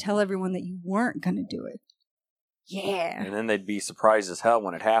 you would tell everyone that you weren't going to do it. Yeah. And then they'd be surprised as hell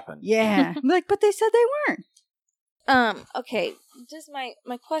when it happened. Yeah. I'm like, but they said they weren't. Okay. Just my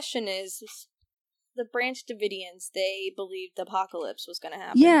question is the Branch Davidians, they believed the apocalypse was going to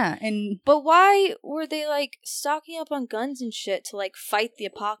happen. Yeah, but why were they like stocking up on guns and shit to like fight the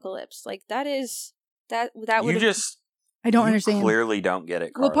apocalypse? Like that would I don't understand. Clearly don't get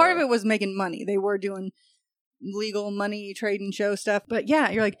it, Carla. Well, part of it was making money. They were doing legal money trade and show stuff. But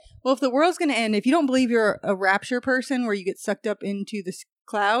yeah, you're like, well, if the world's going to end, if you don't believe you're a rapture person where you get sucked up into the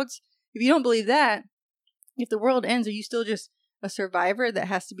clouds, if you don't believe that, if the world ends, are you still just a survivor that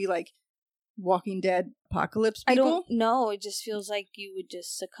has to be like Walking Dead apocalypse people? I don't know. It just feels like you would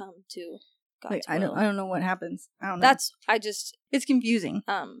just succumb to God's will. I don't know what happens. I don't know. It's confusing.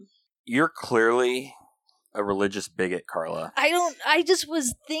 You're clearly a religious bigot, Carla. I just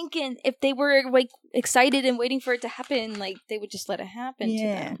was thinking if they were like excited and waiting for it to happen, like they would just let it happen to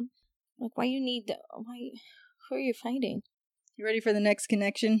them. Like who are you fighting? You ready for the next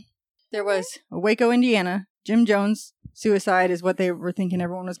connection? There was Waco, Indiana. Jim Jones suicide is what they were thinking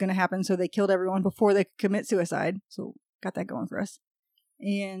everyone was going to happen, so they killed everyone before they could commit suicide. So got that going for us.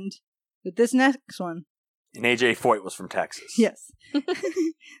 And with this next one. And A.J. Foyt was from Texas. Yes.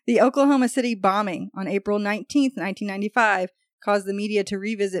 The Oklahoma City bombing on April 19th, 1995 caused the media to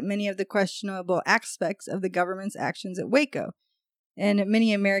revisit many of the questionable aspects of the government's actions at Waco. And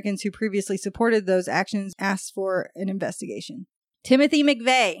many Americans who previously supported those actions asked for an investigation. Timothy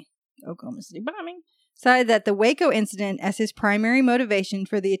McVeigh, Oklahoma City bombing, cited that the Waco incident as his primary motivation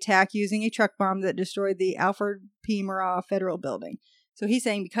for the attack using a truck bomb that destroyed the Alfred P. Murrah Federal Building. So he's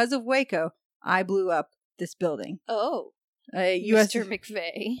saying, because of Waco, I blew up this building. Oh. Mr.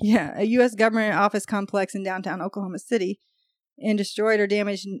 McVeigh. Yeah, a U.S. government office complex in downtown Oklahoma City, and destroyed or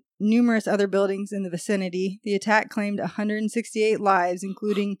damaged numerous other buildings in the vicinity. The attack claimed 168 lives,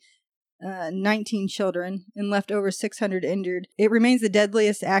 including 19 children, and left over 600 injured. It remains the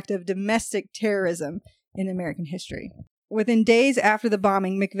deadliest act of domestic terrorism in American history. Within days after the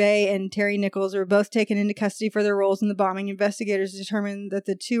bombing, McVeigh and Terry Nichols were both taken into custody for their roles in the bombing. Investigators determined that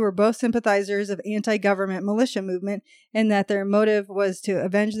the two were both sympathizers of anti-government militia movement and that their motive was to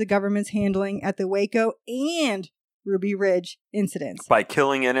avenge the government's handling at the Waco and Ruby Ridge incidents. By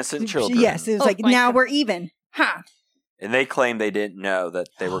killing innocent children. Yes, it was now we're even. Ha! And they claimed they didn't know that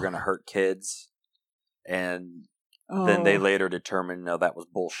they were going to hurt kids. And then they later determined, no, that was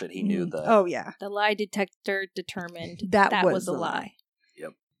bullshit. He knew that. Oh, yeah. The lie detector determined that was a lie.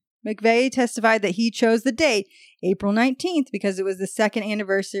 Yep. McVeigh testified that he chose the date, April 19th, because it was the second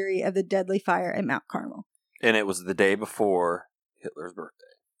anniversary of the deadly fire at Mount Carmel. And it was the day before Hitler's birthday.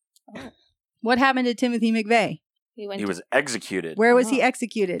 Oh. What happened to Timothy McVeigh? He was executed. Where was he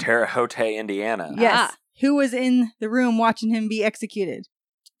executed? Terre Haute, Indiana. Yes. Who was in the room watching him be executed?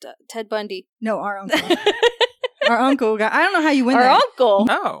 Ted Bundy. No, our uncle. Our uncle got, I don't know how you win Our that. uncle.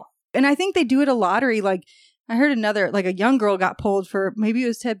 No. And I think they do it a lottery. Like, I heard another, like a young girl got pulled for, maybe it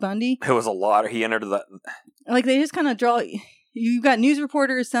was Ted Bundy. It was a lot. He entered the. Like, they just kind of draw, you got news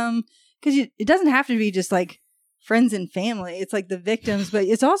reporters, because it doesn't have to be just like friends and family. It's like the victims, but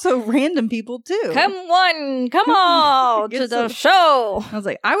it's also random people too. Come on to the show. I was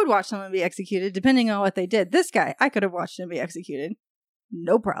like, I would watch someone be executed depending on what they did. This guy, I could have watched him be executed.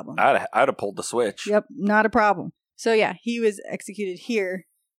 No problem. I'd have pulled the switch. Yep, not a problem. So yeah, he was executed here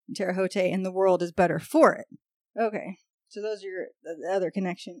in Terre Haute, and the world is better for it. Okay, so those are the other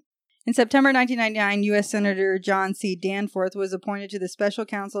connection. In September 1999, U.S. Senator John C. Danforth was appointed to the Special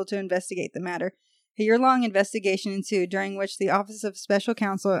Counsel to investigate the matter. A year-long investigation ensued, during which the Office of Special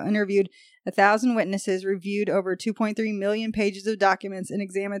Counsel interviewed 1,000 witnesses, reviewed over 2.3 million pages of documents, and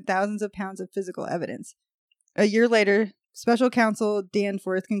examined thousands of pounds of physical evidence. A year later, Special Counsel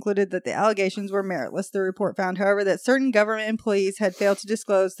Danforth concluded that the allegations were meritless. The report found, however, that certain government employees had failed to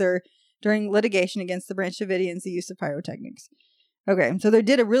disclose during litigation against the Branch Davidians the use of pyrotechnics. Okay, so they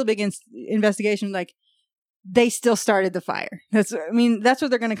did a real big investigation, like, they still started the fire. That's what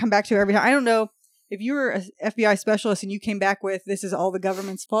they're going to come back to every time. I don't know, if you were an FBI specialist and you came back with, this is all the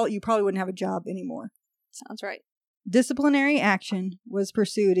government's fault, you probably wouldn't have a job anymore. Sounds right. Disciplinary action was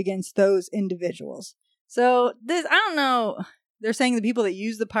pursued against those individuals. So this, I don't know, they're saying the people that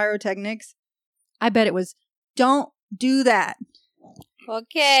use the pyrotechnics, I bet it was, don't do that.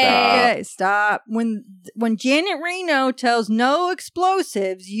 Okay. Stop. When Janet Reno tells no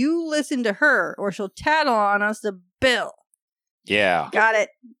explosives, you listen to her or she'll tattle on us to Bill. Yeah. Got it.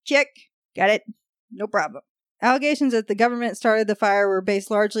 Check. Got it. No problem. Allegations that the government started the fire were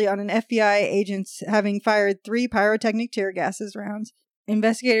based largely on an FBI agent having fired 3 pyrotechnic tear gases rounds.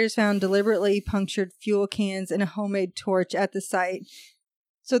 Investigators found deliberately punctured fuel cans and a homemade torch at the site.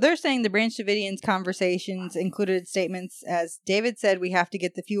 So they're saying the Branch Davidians' conversations included statements as, David said we have to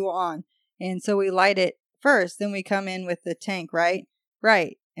get the fuel on, and so we light it first, then we come in with the tank, right?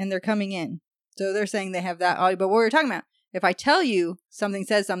 Right, and they're coming in. So they're saying they have that audio, but what we're talking about, if I tell you something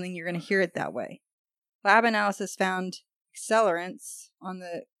says something, you're going to hear it that way. Lab analysis found accelerants on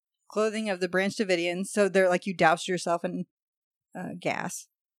the clothing of the Branch Davidians, so they're like, you doused yourself in gas.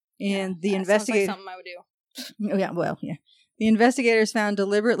 And the investigator, sounds like something I would do. Oh, yeah, well, yeah. The investigators found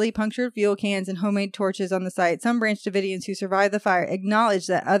deliberately punctured fuel cans and homemade torches on the site. Some Branch Davidians who survived the fire acknowledged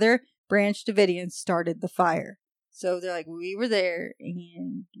that other Branch Davidians started the fire. So they're like, we were there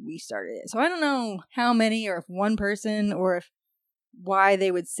and we started it. So I don't know how many, or if one person, or if why they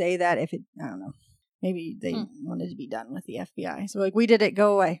would say that. If it, I don't know. Maybe they wanted to be done with the FBI. So like, we did it,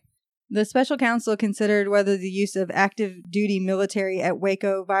 go away. The Special Counsel considered whether the use of active duty military at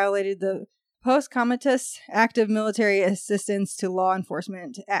Waco violated the Post-Comitus Active Military Assistance to Law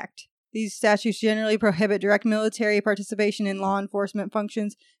Enforcement Act. These statutes generally prohibit direct military participation in law enforcement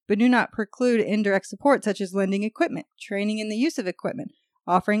functions, but do not preclude indirect support such as lending equipment, training in the use of equipment,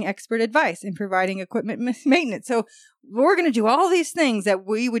 offering expert advice, and providing equipment maintenance. So we're going to do all these things that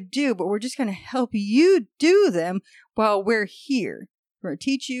we would do, but we're just going to help you do them while we're here. We're going to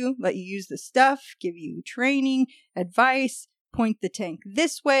teach you, let you use the stuff, give you training, advice, point the tank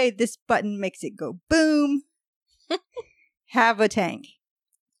this way, this button makes it go boom. Have a tank.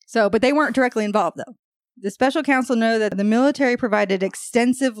 So, but they weren't directly involved though. The Special Counsel know that the military provided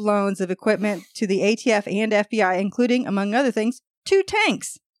extensive loans of equipment to the ATF and FBI, including, among other things, 2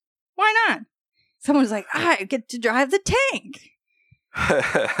 tanks. Why not? Someone was like, I get to drive the tank.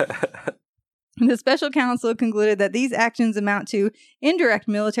 The Special Counsel concluded that these actions amount to indirect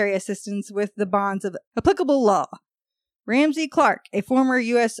military assistance with the bonds of applicable law. Ramsey Clark, a former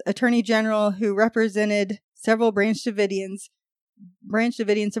U.S. Attorney General who represented several Branch Davidian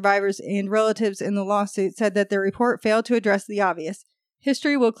survivors and relatives in the lawsuit, said that the report failed to address the obvious.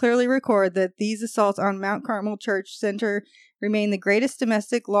 History will clearly record that these assaults on Mount Carmel Church Center remain the greatest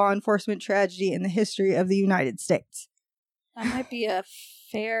domestic law enforcement tragedy in the history of the United States. That might be a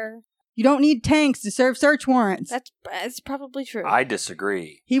fair... You don't need tanks to serve search warrants. That's probably true. I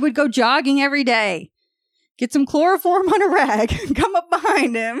disagree. He would go jogging every day. Get some chloroform on a rag. Come up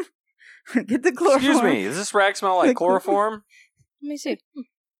behind him. Get the chloroform. Excuse me, does this rag smell like chloroform? Let me see.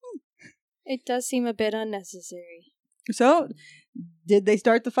 It does seem a bit unnecessary. So, did they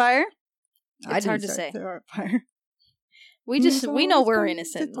start the fire? It's hard to say. The fire. We know we're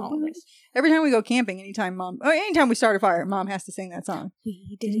innocent in all of this. Every time we go camping, anytime we start a fire, Mom has to sing that song.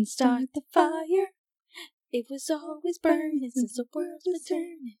 We didn't start the fire. It was always burning since the world was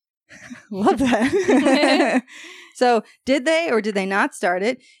turning. Love that. So, did they or did they not start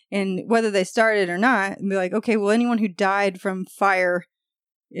it? And whether they started or not, and be like, okay, well, anyone who died from fire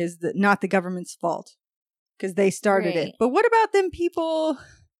is not the government's fault. because they started it. Right. But what about them people?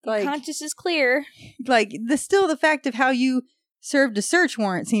 Like, Conscience is clear. like the fact of how you served a search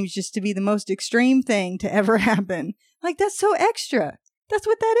warrant seems just to be the most extreme thing to ever happen. Like, that's so extra. That's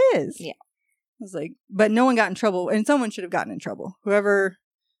what that is. Yeah. I was like, but no one got in trouble, and someone should have gotten in trouble. Whoever,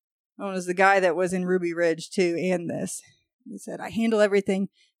 it was the guy that was in Ruby Ridge too, and this. He said, I handle everything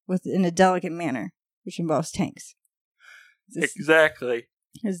in a delicate manner, which involves tanks. Exactly.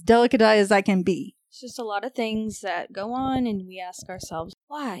 As delicate as I can be. It's just a lot of things that go on, and we ask ourselves,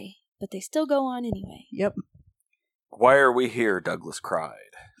 why? But they still go on anyway. Yep. Why are we here? Douglas cried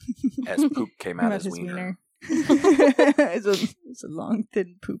as poop came out his wiener. It's a long,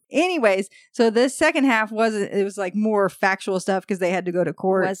 thin poop. Anyways, so this second half was like more factual stuff because they had to go to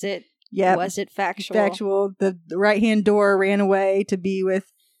court. Was it? Yeah. Was it factual? Factual. The right-hand door ran away to be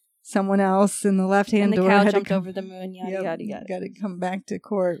with someone else, and the left-hand door cow had jumped to over the moon, yada, yada, yada. Got to come back to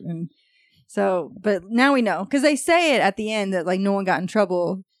court. And so, but now we know, because they say it at the end that like no one got in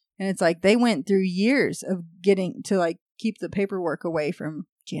trouble, and it's like they went through years of getting to like keep the paperwork away from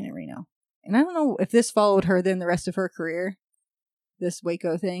Janet Reno. And I don't know if this followed her then the rest of her career, this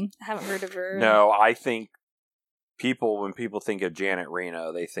Waco thing. I haven't heard of her. No, I think when people think of Janet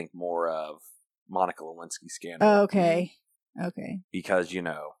Reno, they think more of Monica Lewinsky scandal. Oh, okay. Okay. Because,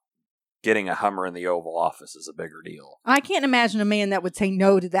 getting a Hummer in the Oval Office is a bigger deal. I can't imagine a man that would say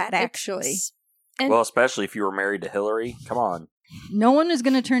no to that, actually. Well, especially if you were married to Hillary. Come on. No one is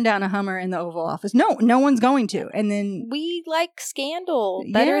going to turn down a Hummer in the Oval Office. No one's going to. And then we like scandal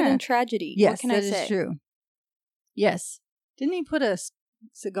better than tragedy. Yes, what can I say? That is true. Yes. Didn't he put a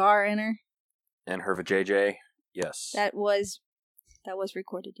cigar in her? In her vajayjay? Yes. That was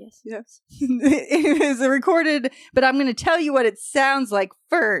recorded, yes. Yes. It is recorded, but I'm going to tell you what it sounds like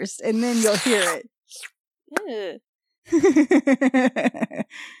first, and then you'll hear it.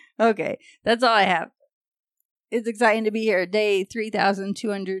 Okay, that's all I have. It's exciting to be here. Day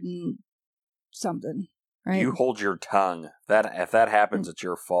 3,200 and something, right? You hold your tongue. If that happens, it's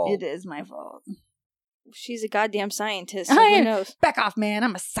your fault. It is my fault. She's a goddamn scientist, so who knows? Back off, man.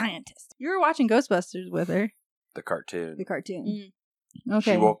 I'm a scientist. You were watching Ghostbusters with her. The cartoon.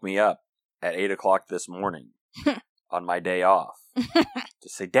 Okay. She woke me up at 8 o'clock this morning on my day off to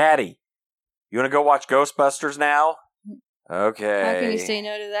say, Daddy, you want to go watch Ghostbusters now? Okay. How can you say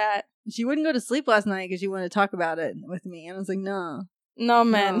no to that? She wouldn't go to sleep last night because she wanted to talk about it with me. And I was like, no. No,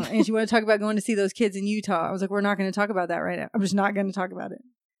 man. No. And she wanted to talk about going to see those kids in Utah. I was like, we're not going to talk about that right now. I'm just not going to talk about it.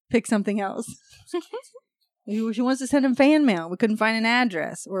 Pick something else. She wants to send him fan mail. We couldn't find an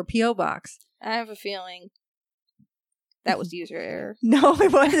address or a P.O. box. I have a feeling that was user error. No,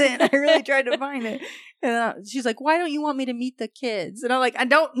 it wasn't. I really tried to find it. And she's like, why don't you want me to meet the kids? And I'm like, I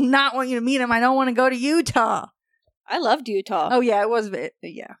don't not want you to meet them. I don't want to go to Utah. I loved Utah. Oh, yeah, it was.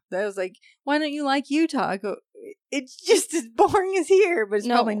 Yeah. That was like, why don't you like Utah? I go, it's just as boring as here, but it's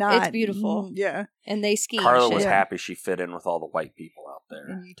probably not. It's beautiful. Yeah. And they ski. Carla was happy she fit in with all the white people out there.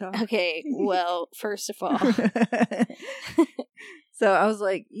 In Utah. Okay, well, first of all. So I was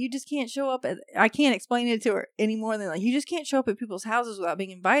like, you just can't show up I can't explain it to her any more than like, you just can't show up at people's houses without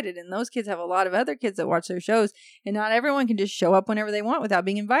being invited. And those kids have a lot of other kids that watch their shows. And not everyone can just show up whenever they want without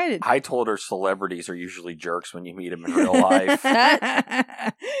being invited. I told her celebrities are usually jerks when you meet them in real life.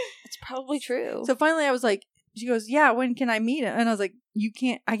 That's probably true. So finally I was like, she goes, yeah, when can I meet him? And I was like,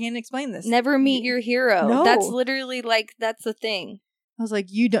 I can't explain this. Never meet your hero. No. That's literally like, that's the thing. I was like,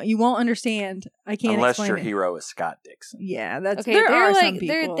 you won't understand. I can't unless explain your it. hero is Scott Dixon. Yeah, that's okay. There they're are like some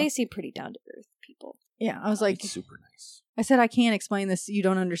people. they seem pretty down to earth people. Yeah, I was like, super nice. I said, I can't explain this. You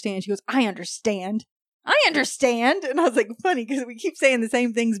don't understand. She goes, I understand. I understand. And I was like, funny because we keep saying the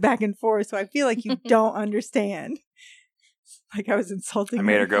same things back and forth. So I feel like you don't understand. Like I was insulting. I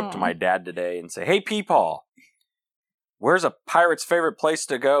made her go up to my dad today and say, hey, Peepaw, where's a pirate's favorite place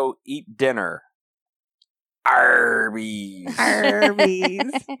to go eat dinner? Arby's. Arby's.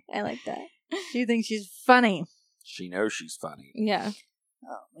 I like that. She thinks she's funny. She knows she's funny. Yeah.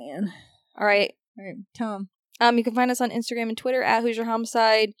 Oh, man. All right. Tom. You can find us on Instagram and Twitter at Who's Your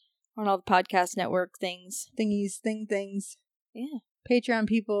Homicide, on all the podcast network things. Things. Yeah. Patreon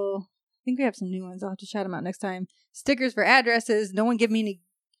people. I think we have some new ones. I'll have to shout them out next time. Stickers for addresses. No one give me any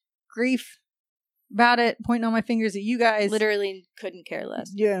grief about it, pointing all my fingers at you guys. Literally couldn't care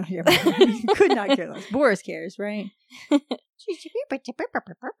less. Yeah. Could not care less. Boris cares, right? He's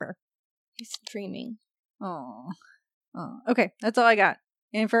dreaming. Oh. Okay, that's all I got.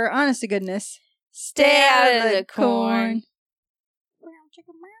 And for honest to goodness, stay out of the corn.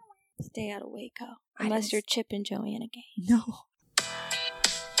 Stay out of Waco. Unless you're Chip and Joanna Gaines. No.